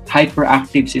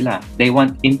hyperactive sila. They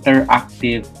want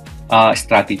interactive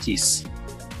strategies.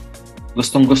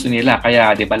 Gustong-gusto nila.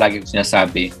 Kaya, di ba, lagi ko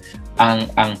sinasabi,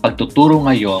 ang pagtuturo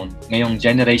ngayong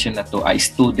generation na to ay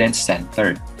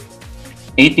student-centered.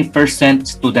 80%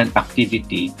 student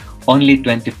activity, only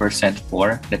 20%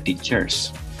 for the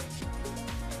teachers.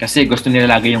 Kasi gusto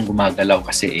nila lagi yung gumagalaw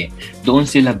kasi doon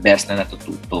sila best na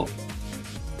natututo.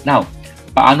 Now,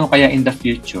 paano kaya in the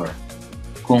future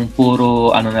kung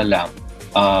puro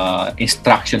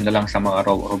instruction na lang sa mga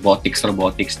robotics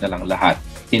na lang lahat,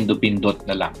 pindot-pindot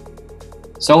na lang.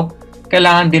 So,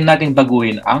 kailangan din natin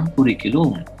baguhin ang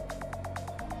curriculum.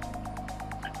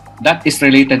 That is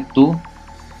related to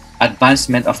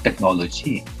advancement of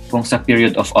technology kung sa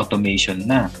period of automation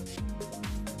na.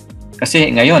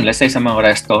 Kasi ngayon, let's say sa mga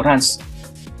restaurants,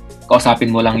 kausapin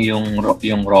mo lang yung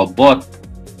robot,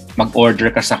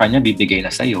 mag-order ka sa kanya, bibigay na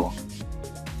sa'yo.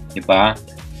 Diba?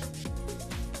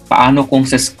 Paano kung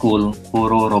sa school,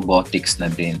 puro robotics na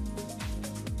din?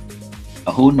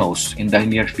 Who knows? In the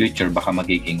near future, baka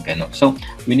magiging gano'n. So,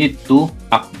 we need to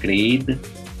upgrade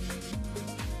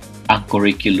ang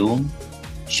curriculum.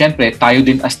 Siyempre, tayo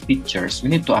din as teachers, we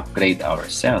need to upgrade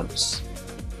ourselves.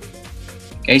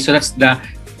 Okay, so that's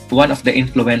one of the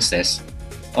influences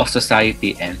of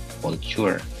society and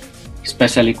culture.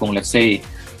 Especially kung, let's say,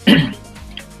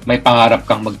 may pangarap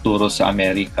kang magturo sa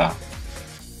Amerika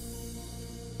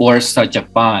or sa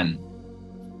Japan,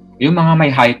 yung mga may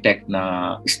high-tech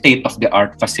na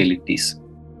state-of-the-art facilities.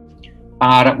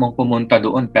 Pangarap mong pumunta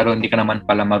doon pero hindi ka naman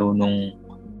pala marunong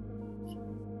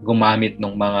gumamit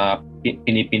ng mga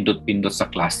pinipindot-pindot sa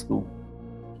classroom.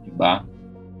 Diba?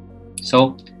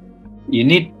 So, you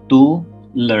need to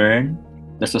learn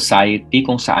the society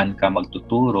kung saan ka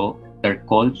magtuturo, their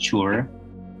culture,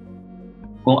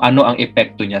 kung ano ang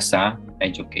epekto niya sa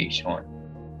education.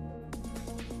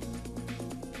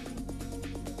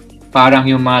 Parang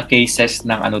yung mga cases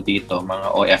ng ano dito,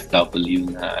 mga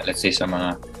OFW na, let's say sa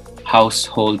mga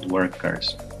household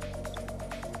workers,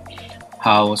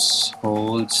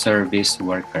 household service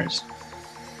workers.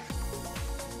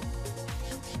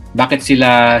 Bakit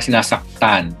sila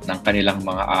sinasaktan ng kanilang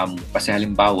mga amo? Kasi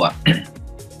halimbawa,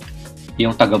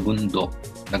 yung taga-bundok,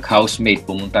 nag-housemate,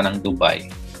 pumunta ng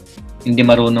Dubai, hindi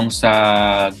marunong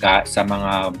sa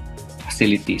mga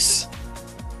facilities,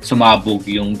 sumabog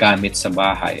yung gamit sa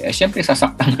bahay, syempre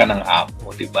sasaktan ka ng amo,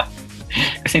 di ba?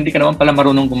 Kasi hindi ka naman pala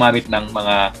marunong gumamit ng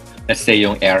mga, let's say,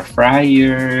 yung air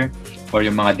fryer or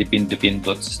yung mga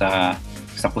dipindot sa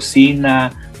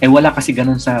kusina. Wala kasi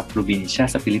ganun sa probinsya,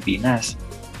 sa Pilipinas.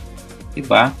 Di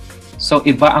ba? So,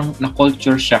 iba ang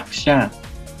na-culture shock siya.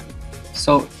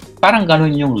 So, parang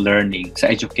ganun yung learning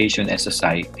sa education and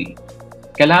society.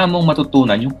 Kailangan mong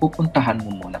matutunan yung pupuntahan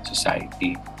mo muna ng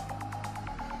society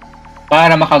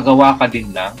para makagawa ka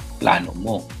din ng plano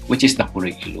mo, which is the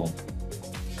curriculum.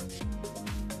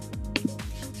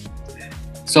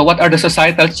 So what are the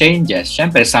societal changes?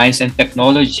 Siyempre, science and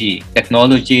technology.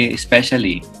 Technology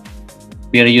especially.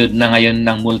 Period na ngayon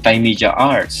ng multimedia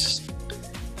arts.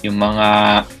 Yung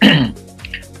mga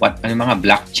mga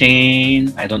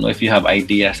blockchain, I don't know if you have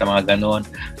idea sa mga ganon.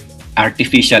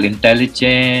 Artificial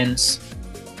intelligence,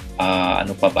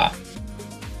 ano pa ba?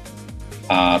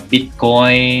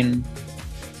 Bitcoin,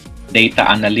 data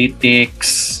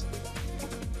analytics.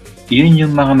 Yun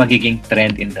yung mga magiging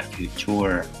trend in the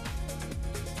future.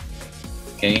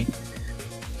 Okay?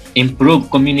 Improve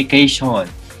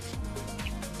communication.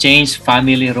 Change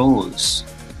family roles.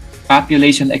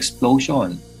 Population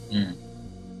explosion.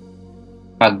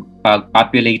 Pag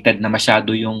populated na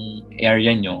masyado yung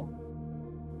area nyo,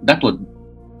 that would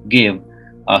give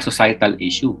a societal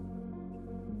issue.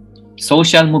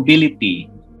 Social mobility,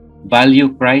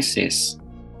 value crisis,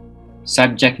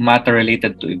 subject matter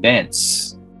related to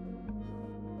events,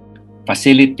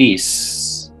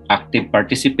 facilities, active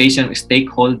participation of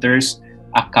stakeholders,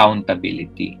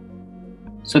 accountability.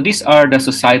 So these are the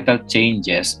societal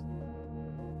changes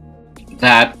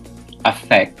that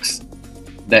affects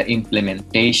the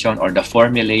implementation or the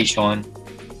formulation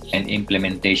and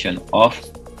implementation of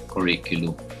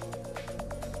curriculum.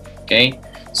 Okay,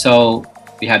 so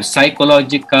we have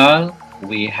psychological,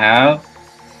 we have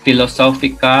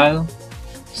philosophical,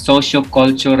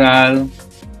 socio-cultural.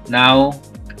 Now,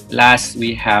 last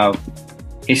we have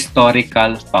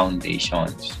historical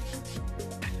foundations.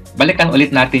 Balikan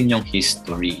ulit natin yung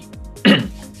history.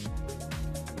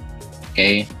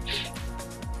 Okay?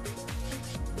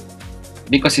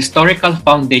 Because historical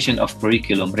foundation of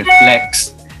curriculum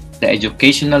reflects the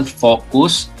educational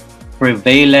focus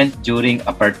prevalent during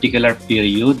a particular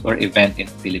period or event in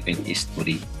Philippine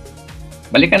history.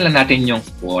 Balikan lang natin yung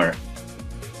 4.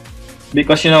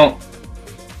 Because,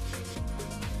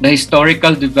 the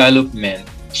historical development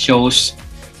shows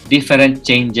different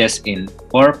changes in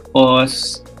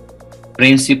purpose,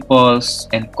 principles,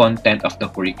 and content of the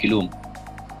curriculum.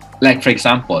 Like, for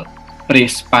example,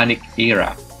 pre-Hispanic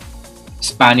era,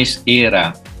 Spanish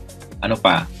era,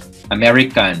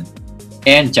 American,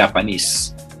 and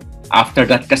Japanese. After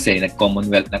that kasi,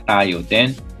 nag-Commonwealth na tayo.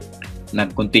 Then,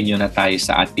 nag-continue na tayo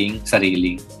sa ating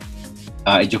sariling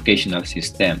educational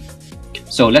system.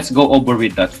 So, let's go over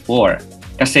with that 4.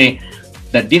 Kasi,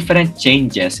 the different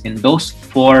changes in those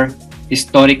 4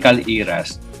 historical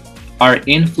eras are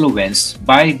influenced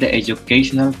by the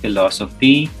educational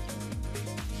philosophy,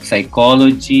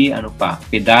 psychology,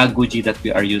 pedagogy that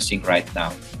we are using right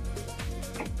now.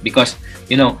 Because,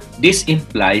 this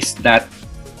implies that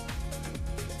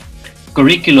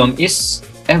curriculum is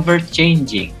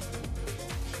ever-changing.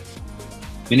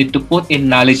 We need to put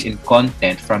in knowledge and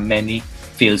content from many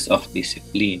fields of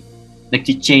discipline.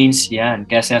 Nag-change yan.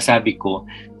 Kaya sinasabi ko,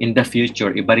 in the future,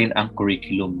 iba rin ang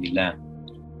curriculum nila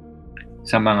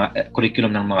sa mga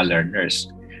curriculum ng mga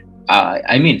learners.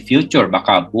 I mean, future,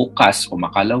 baka bukas o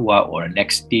makalawa or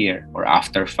next year or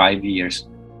after 5 years,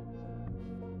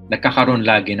 nagkakaroon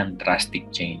lagi ng drastic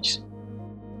change.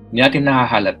 Hindi natin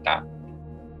nakahalata.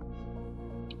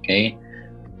 Okay?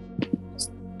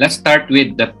 Let's start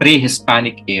with the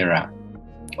pre-Hispanic era.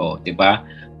 O, di ba?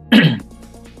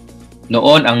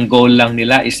 Noon, ang goal lang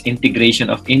nila is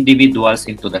integration of individuals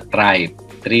into the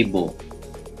tribu.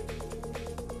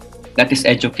 That is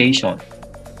education.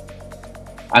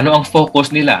 Ano ang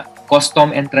focus nila?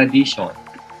 Custom and tradition.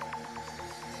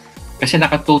 Kasi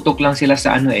nakatutok lang sila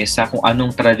sa sa kung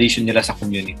anong tradition nila sa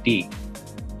community.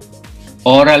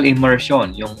 Oral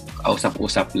immersion, yung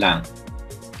kausap-usap lang.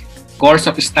 Course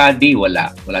of study, wala.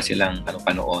 Wala silang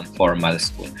pa noon, formal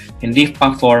school. Hindi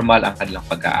pa formal ang kanilang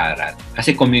pag-aaral.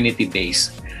 Kasi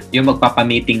community-based. Yung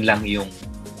magpapamiting lang yung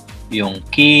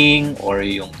king or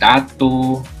yung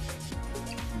dato.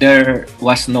 There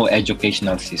was no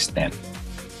educational system.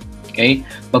 Okay?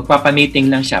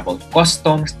 Magpapamiting lang siya about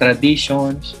customs,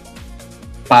 traditions,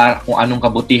 para kung anong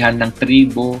kabutihan ng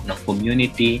tribo, ng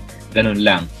community, ganun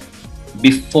lang.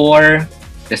 Before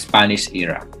the Spanish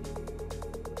era.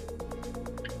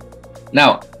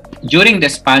 Now, during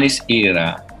the Spanish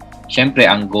era, syempre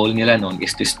ang goal nila noon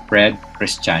is to spread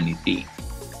Christianity.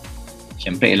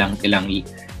 Syempre ilang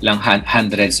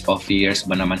hundreds of years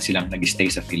ba naman silang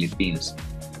nag-stay sa Philippines.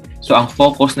 So ang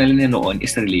focus nila noon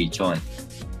is religion.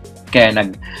 Kaya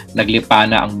naglipa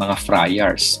na ang mga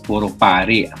friars, puro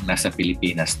pari ang nasa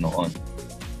Pilipinas noon.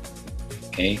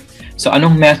 Okay? So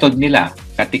anong method nila?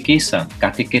 Catechism,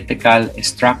 catechetical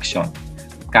instruction,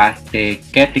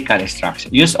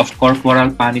 use of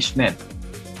corporal punishment.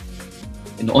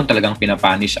 Noon talagang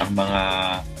pinapunish ang mga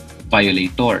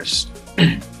violators.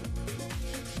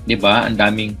 'Di ba? Ang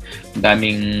daming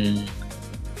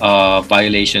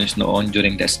violations noon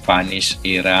during the Spanish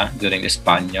era, during the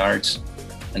Spaniards.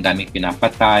 Ang daming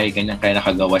pinapatay, ganyan, kaya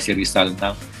nakagawa si Rizal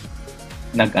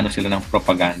sila ng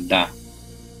propaganda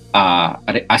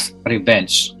as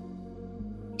revenge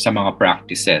sa mga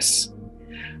practices.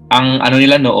 Ang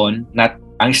nila noon,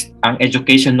 ang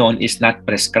education noon is not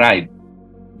prescribed.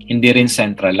 Hindi rin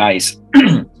centralized.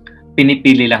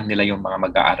 Pinipili lang nila yung mga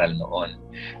mag-aaral noon.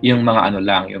 Yung mga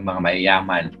yung mga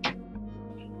mayayaman.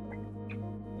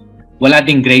 Wala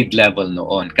ding grade level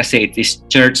noon kasi it is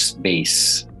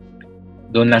church-based.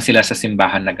 Doon lang sila sa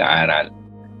simbahan nag-aaral.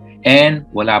 And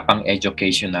wala pang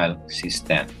educational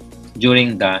system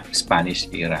during the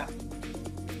Spanish era.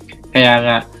 Kaya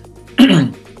nga,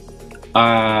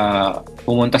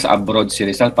 pumunta sa abroad si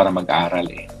Rizal para mag-aaral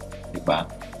diba?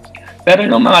 Pero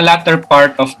nung mga latter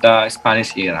part of the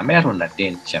Spanish era, meron na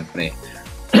din, syempre.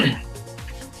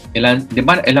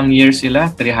 Ilang years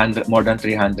sila? More than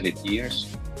 300 years.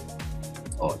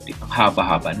 Ang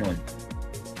haba-haba nun.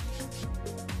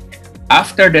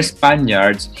 After the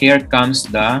Spaniards, here comes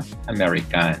the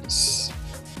Americans.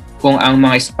 Kung ang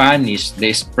mga Spanish,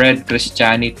 they spread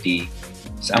Christianity,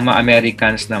 sa mga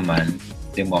Americans naman,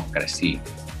 democracy.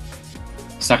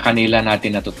 Sa kanila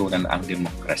natin natutunan ang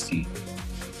democracy.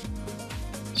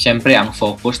 Siyempre, ang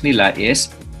focus nila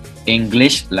is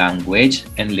English language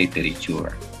and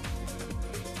literature.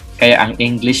 Kaya ang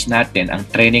English natin, ang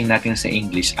training natin sa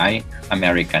English ay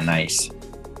Americanized.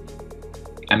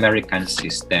 American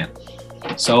system.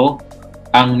 So,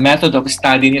 ang method of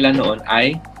study nila noon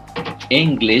ay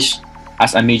English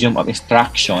as a medium of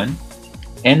instruction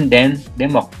and then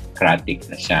democratic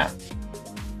na siya.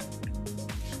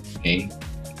 Okay?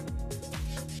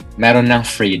 Meron ng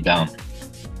freedom.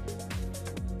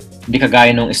 Hindi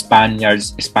kagaya nung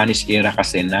Spanish era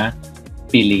kasi na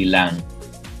pili lang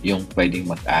yung pwedeng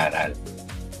mag-aral.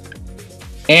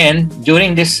 And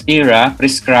during this era,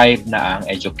 prescribed na ang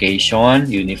education,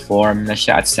 uniform na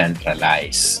siya at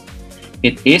centralized.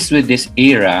 It is with this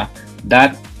era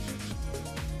that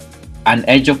an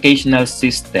educational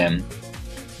system,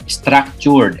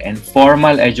 structured and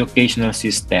formal educational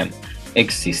system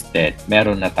existed.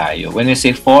 Meron na tayo. When we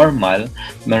say formal,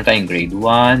 meron tayong grade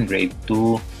 1, grade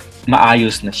 2,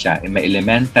 maayos na siya. May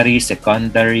elementary,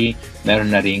 secondary,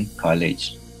 meron na ring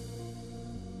college.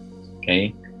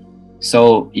 Okay?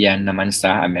 So, yan naman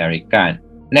sa American.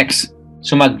 Next,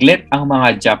 sumaglit ang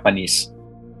mga Japanese.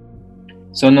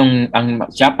 So, ang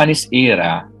Japanese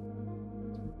era,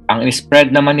 ang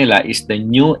spread naman nila is the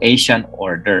New Asian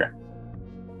Order.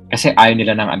 Kasi ayaw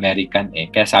nila ng American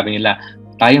Kaya sabi nila,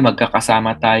 tayo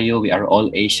magkakasama tayo, we are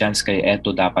all Asians, kaya eto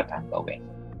dapat ang gawin.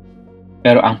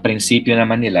 Pero ang prinsipyo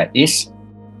naman nila is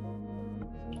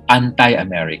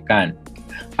anti-American.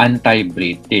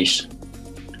 anti-British.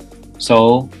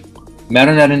 So,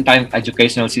 meron na rin tayong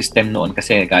educational system noon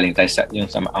kasi galing tayo sa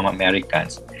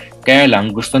Americans. Kaya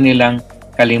lang, gusto nilang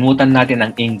kalimutan natin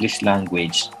ang English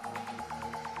language.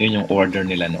 Yun yung order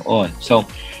nila noon. So,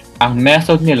 ang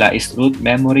method nila is rote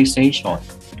memorization.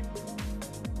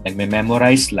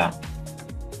 Nagme-memorize lang.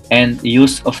 And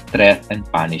use of threat and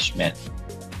punishment.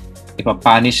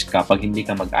 Ipapunish ka pag hindi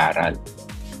ka mag-aral.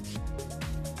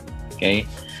 Okay?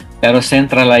 Pero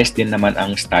centralized din naman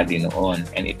ang study noon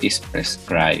and it is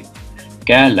prescribed.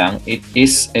 Kaya lang, it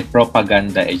is a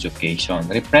propaganda education.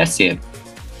 Repressive.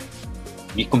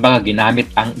 Kumbaga,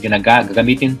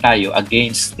 gagamitin tayo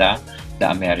against the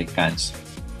Americans.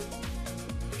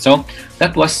 So,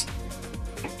 that was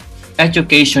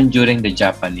education during the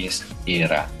Japanese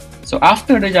era. So,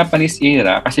 after the Japanese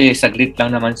era, kasi saglit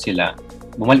lang naman sila,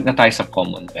 bumalik na tayo sa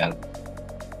Commonwealth.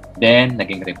 Then,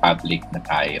 naging republic na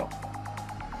tayo.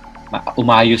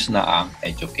 Umayos na ang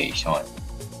education.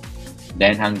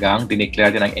 Then hanggang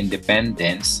dineclare din ang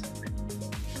independence,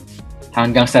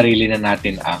 hanggang sarili na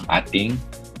natin ang ating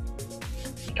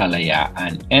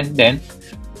kalayaan. And then,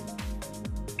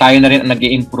 tayo na rin ang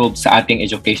nag-i-improve sa ating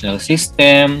educational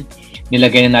system,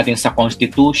 nilagay na natin sa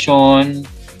constitution,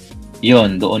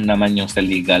 yun, doon naman yung sa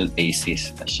legal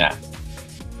basis na siya.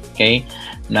 Okay?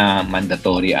 Na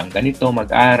mandatory ang ganito,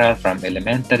 mag-aral from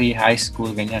elementary, high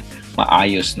school, ganyan.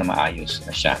 Maayos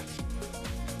na siya.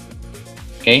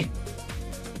 Okay?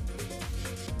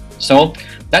 So,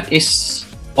 that is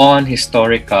on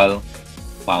historical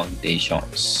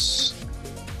foundations.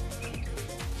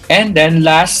 And then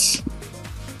last,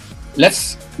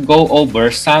 let's go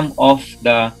over some of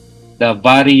the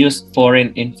various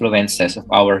foreign influences of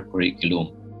our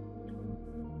curriculum.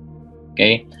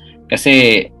 Okay?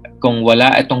 Kasi kung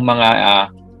wala itong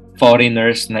mga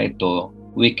foreigners na ito,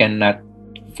 we cannot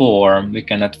form, we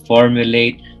cannot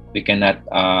formulate, we cannot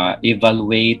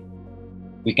evaluate,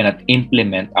 we cannot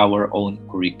implement our own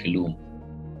curriculum.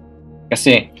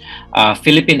 Kasi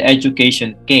Philippine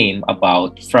education came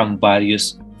about from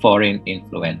various foreign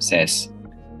influences.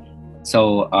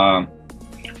 So,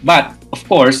 but of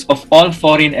course, of all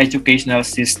foreign educational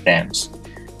systems,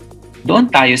 doon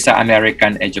tayo sa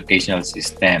American educational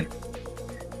system.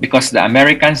 Because the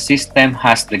American system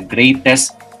has the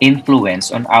greatest influence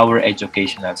on our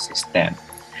educational system.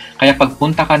 Kaya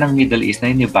pagpunta ka ng Middle East,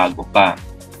 naninibago pa.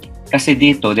 Kasi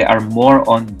dito, they are more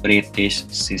on British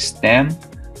system,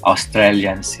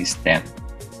 Australian system.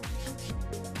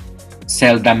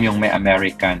 Seldom yung may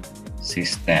American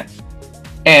system.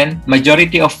 And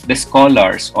majority of the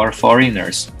scholars or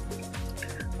foreigners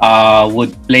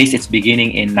would place its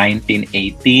beginning in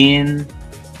 1918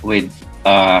 with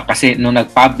kasi nung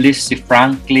nag-publish si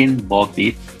Franklin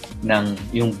Bobbitt ng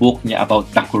yung book niya about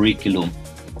the curriculum,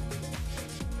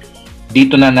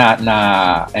 dito na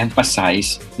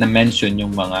emphasize, na mention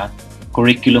yung mga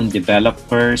curriculum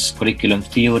developers, curriculum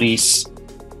theories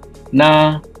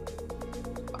na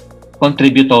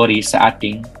contributory sa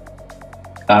ating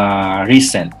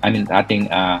ating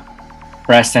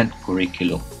present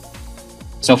curriculum.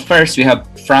 So first, we have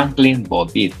Franklin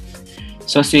Bobbitt.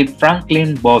 So si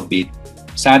Franklin Bobbitt,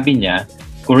 sabi niya,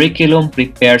 curriculum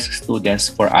prepares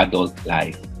students for adult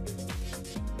life.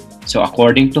 So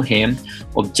according to him,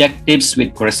 objectives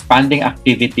with corresponding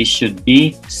activities should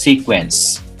be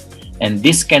sequenced. And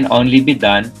this can only be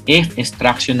done if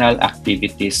instructional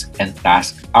activities and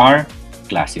tasks are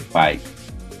classified.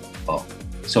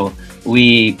 So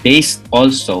we based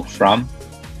also from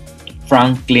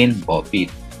Franklin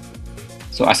Bobbitt.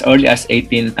 So as early as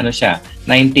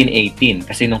 1918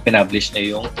 kasi nung pinablish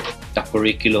niya yung the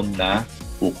curriculum na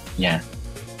book niya.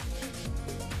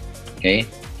 Okay?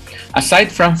 Aside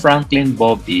from Franklin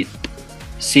Bobbitt,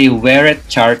 si Weret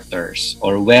Charters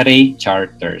or Were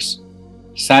Charters,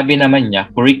 sabi naman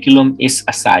niya, curriculum is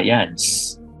a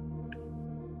science.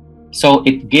 So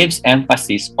it gives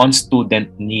emphasis on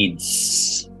student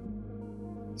needs.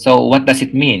 So what does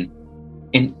it mean?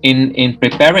 In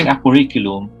preparing a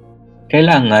curriculum,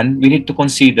 kailangan we need to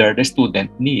consider the student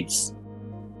needs.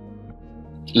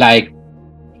 Like,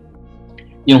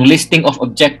 yung listing of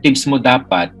objectives mo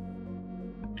dapat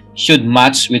should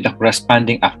match with the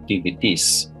corresponding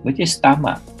activities, which is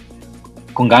tama.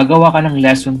 Kung gagawa ka ng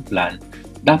lesson plan,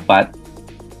 dapat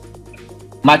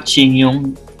matching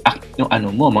yung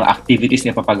mga activities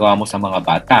na papagawa mo sa mga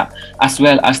bata, as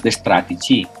well as the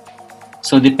strategy.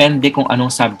 So, depende kung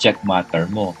anong subject matter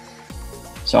mo.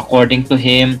 So, according to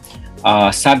him,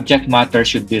 subject matter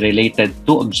should be related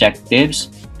to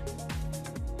objectives,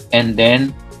 and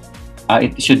then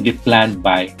it should be planned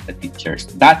by the teachers.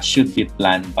 That should be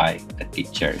planned by the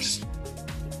teachers.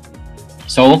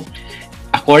 So,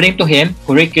 a According to him,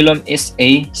 curriculum is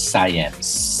a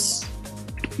science.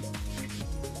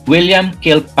 William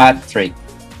Kilpatrick,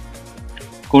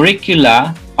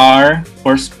 curricula are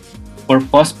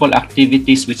purposeful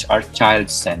activities which are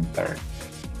child-centered.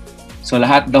 So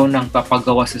lahat daw ng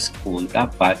papagawa sa school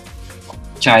dapat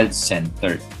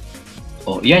child-centered.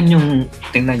 O, yan yung,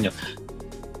 tingnan nyo,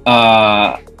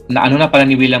 na ano na pala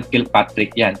ni William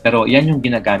Kilpatrick yan, pero yan yung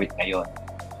ginagamit ngayon.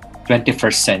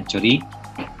 21st century,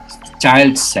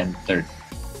 child-centered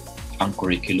ang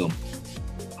curriculum.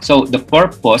 So, the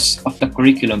purpose of the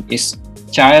curriculum is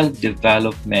child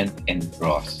development and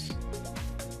growth.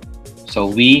 So,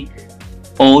 we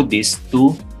owe this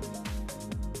to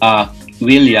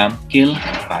William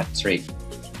Kilpatrick.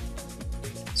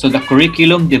 So, the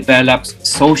curriculum develops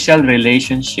social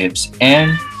relationships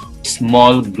and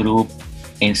small group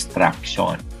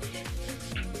instruction.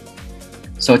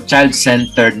 So,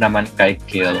 child-centered naman kay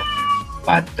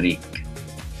Kilpatrick.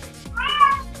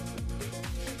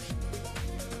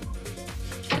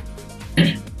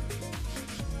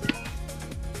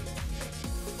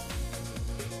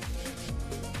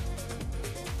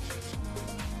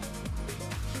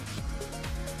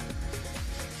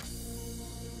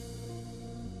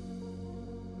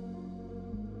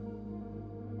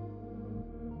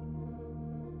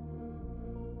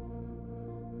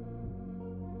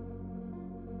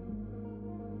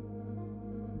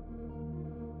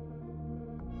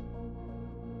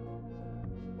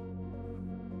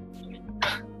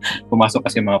 Pumasok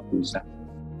kasi mga pusa.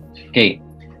 Okay.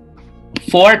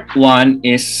 Fourth one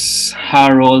is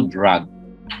Harold Rugg.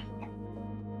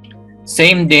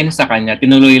 Same din sa kanya.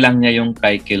 Tinuloy lang niya yung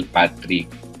kay Kilpatrick.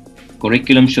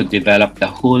 Curriculum should develop the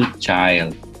whole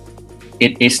child.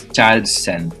 It is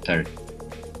child-centered.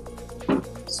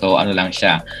 So, ano lang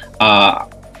siya.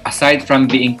 Aside from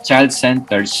being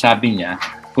child-centered, sabi niya,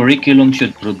 curriculum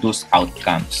should produce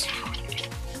outcomes.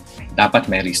 Dapat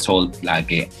may result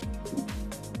lagi.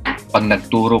 Pag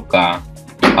nagturo ka,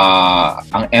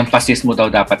 ang emphasis mo daw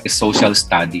dapat is social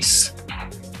studies.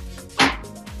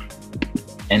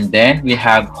 And then we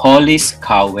have Hollis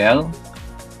Cowell,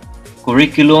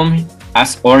 curriculum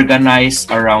as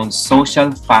organized around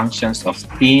social functions of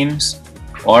teams,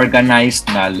 organized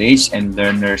knowledge, and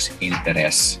learners'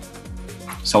 interests.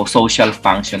 So, social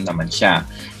function naman siya.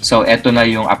 So, eto na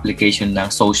yung application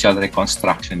ng social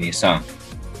reconstructionism.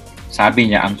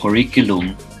 Sabi niya, ang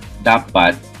curriculum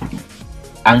dapat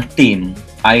ang team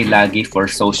ay lagi for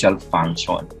social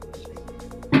function.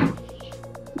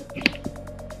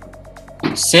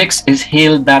 6 is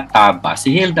Hilda Taba. Si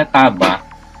Hilda Taba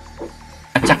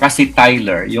at saka si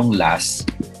Tyler, yung last.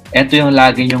 Ito yung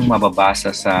lagi yung mababasa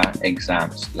sa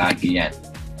exams. Lagi yan.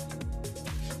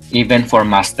 Even for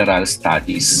masteral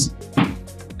studies.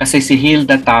 Kasi si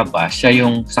Hilda Taba, siya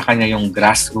yung, sa kanya yung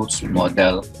grassroots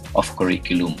model of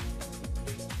curriculum.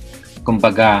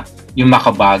 Kumbaga, yung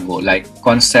makabago, like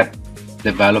concept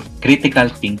develop critical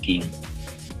thinking.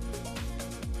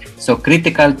 So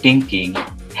critical thinking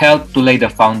help to lay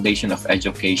the foundation of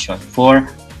education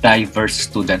for diverse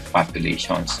student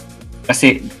populations.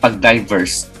 Kasi pag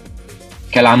diverse,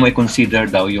 kailangan mo i-consider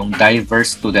daw yung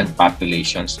diverse student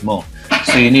populations mo.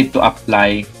 So you need to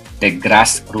apply the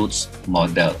grassroots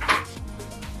model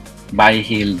by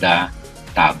Hilda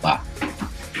Taba.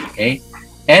 Okay?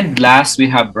 And last,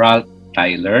 we have Ralph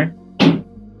Tyler.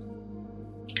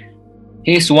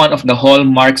 He is one of the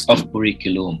hallmarks of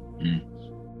curriculum.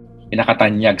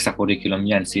 Pinakatanyag sa curriculum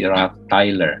yan, si Ralph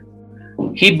Tyler.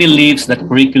 He believes that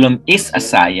curriculum is a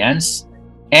science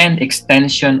and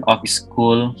extension of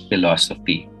school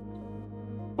philosophy.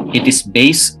 It is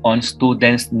based on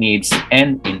students' needs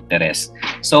and interests.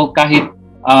 So kahit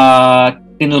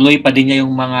tinuloy pa din niya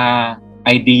yung mga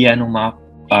idea ng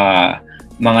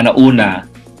mga nauna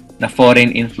na foreign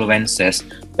influences,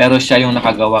 pero siya yung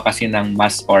nakagawa kasi ng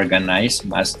mas organized,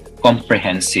 mas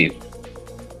comprehensive.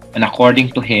 And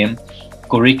according to him,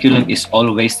 curriculum is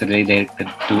always related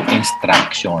to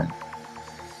instruction.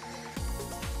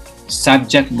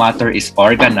 Subject matter is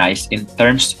organized in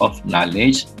terms of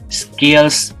knowledge,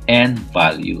 skills, and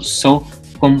values. So,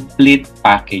 complete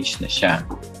package na siya.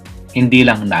 Hindi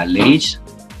lang knowledge,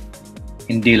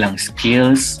 hindi lang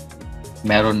skills,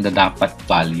 meron na dapat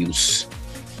values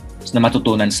na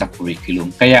matutunan sa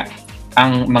curriculum. Kaya,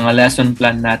 ang mga lesson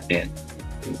plan natin,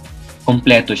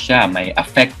 kompleto siya. May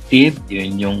affective,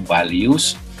 yun yung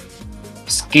values.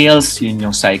 Skills, yun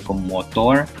yung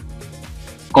psychomotor.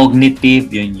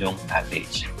 Cognitive, yun yung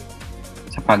knowledge.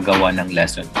 Sa paggawa ng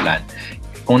lesson plan.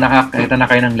 Kung nakakita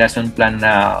na kayo ng lesson plan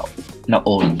na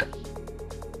old,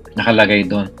 nakalagay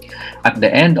doon. At the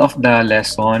end of the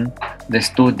lesson, the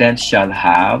student shall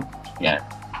have, yan,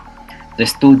 The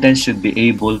students should be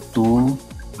able to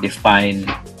define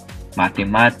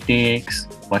mathematics,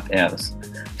 what else?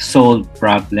 Solve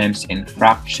problems in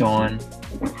fraction,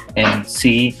 and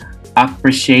C,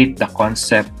 appreciate the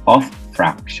concept of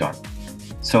fraction.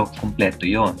 So, kumpleto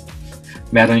yun.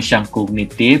 Meron siyang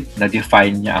cognitive,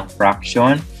 na-define niya ang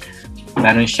fraction.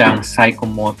 Meron siyang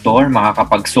psychomotor,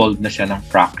 makakapag-solve na siya ng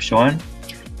fraction.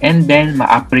 And then,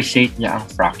 ma-appreciate niya ang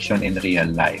fraction in real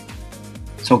life.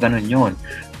 So, ganun yun.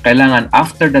 Kailangan,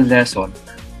 after the lesson,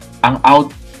 ang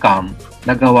outcome,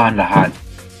 nagawa lahat.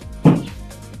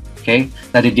 Okay?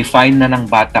 Na-define na ng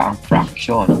bata ang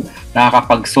fraction.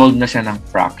 Nakakapag-solve na siya ng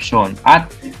fraction. At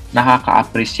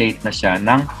nakaka-appreciate na siya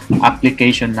ng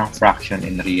application ng fraction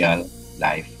in real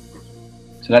life.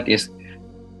 So that is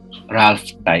Ralph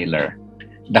Tyler.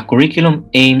 The curriculum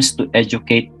aims to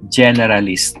educate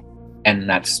generalists and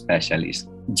not specialists.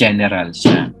 General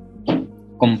siya.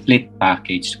 Complete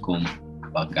package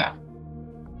kumbaga.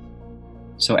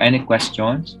 So any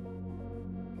questions?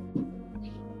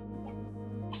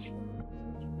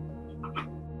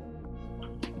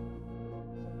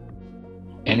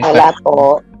 Wala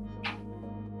po.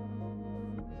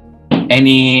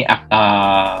 Any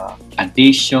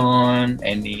addition,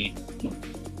 any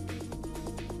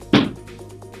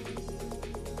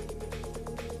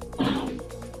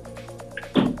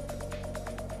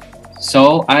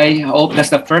So I hope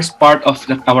that's the first part of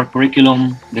our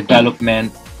curriculum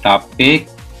development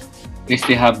topic. We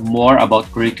still have more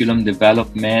about curriculum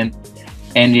development,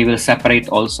 and we will separate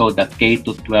also the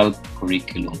K-12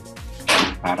 curriculum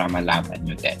para malaman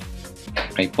nyo din.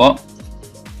 Okay po?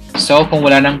 So, kung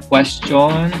wala ng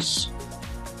questions,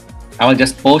 I will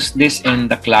just post this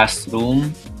in the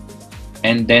classroom,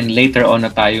 and then later on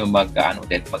na tayo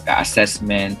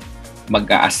mag-assessment,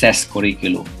 mag-assess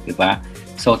curriculum, di ba?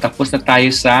 So, tapos na tayo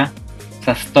sa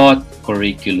thought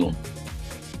curriculum.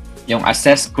 Yung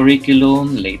assess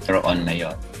curriculum, later on na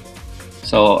yon.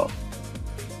 So,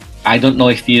 I don't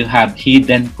know if you have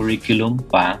hidden curriculum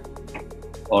pa,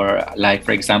 or like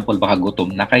for example, baka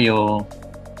gutom na kayo,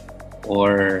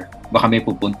 or baka may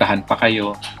pupuntahan pa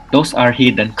kayo. Those are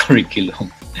hidden curriculum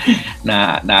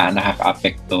na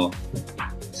nakaka-apekto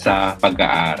sa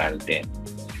pag-aaral din.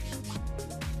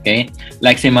 Okay?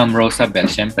 Like si Ma'am Rosabel,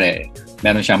 syempre,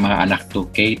 meron siyang mga anak to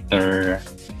cater.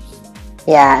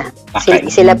 Yeah,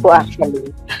 sila po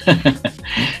actually.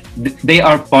 They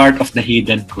are part of the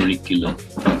hidden curriculum.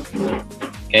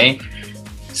 Okay?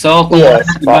 So, kung yes,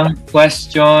 ibang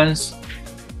questions,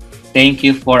 thank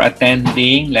you for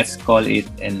attending. Let's call it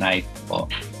a night po.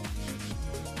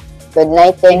 Good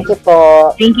night. Thank you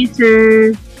po. Thank you,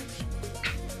 sir.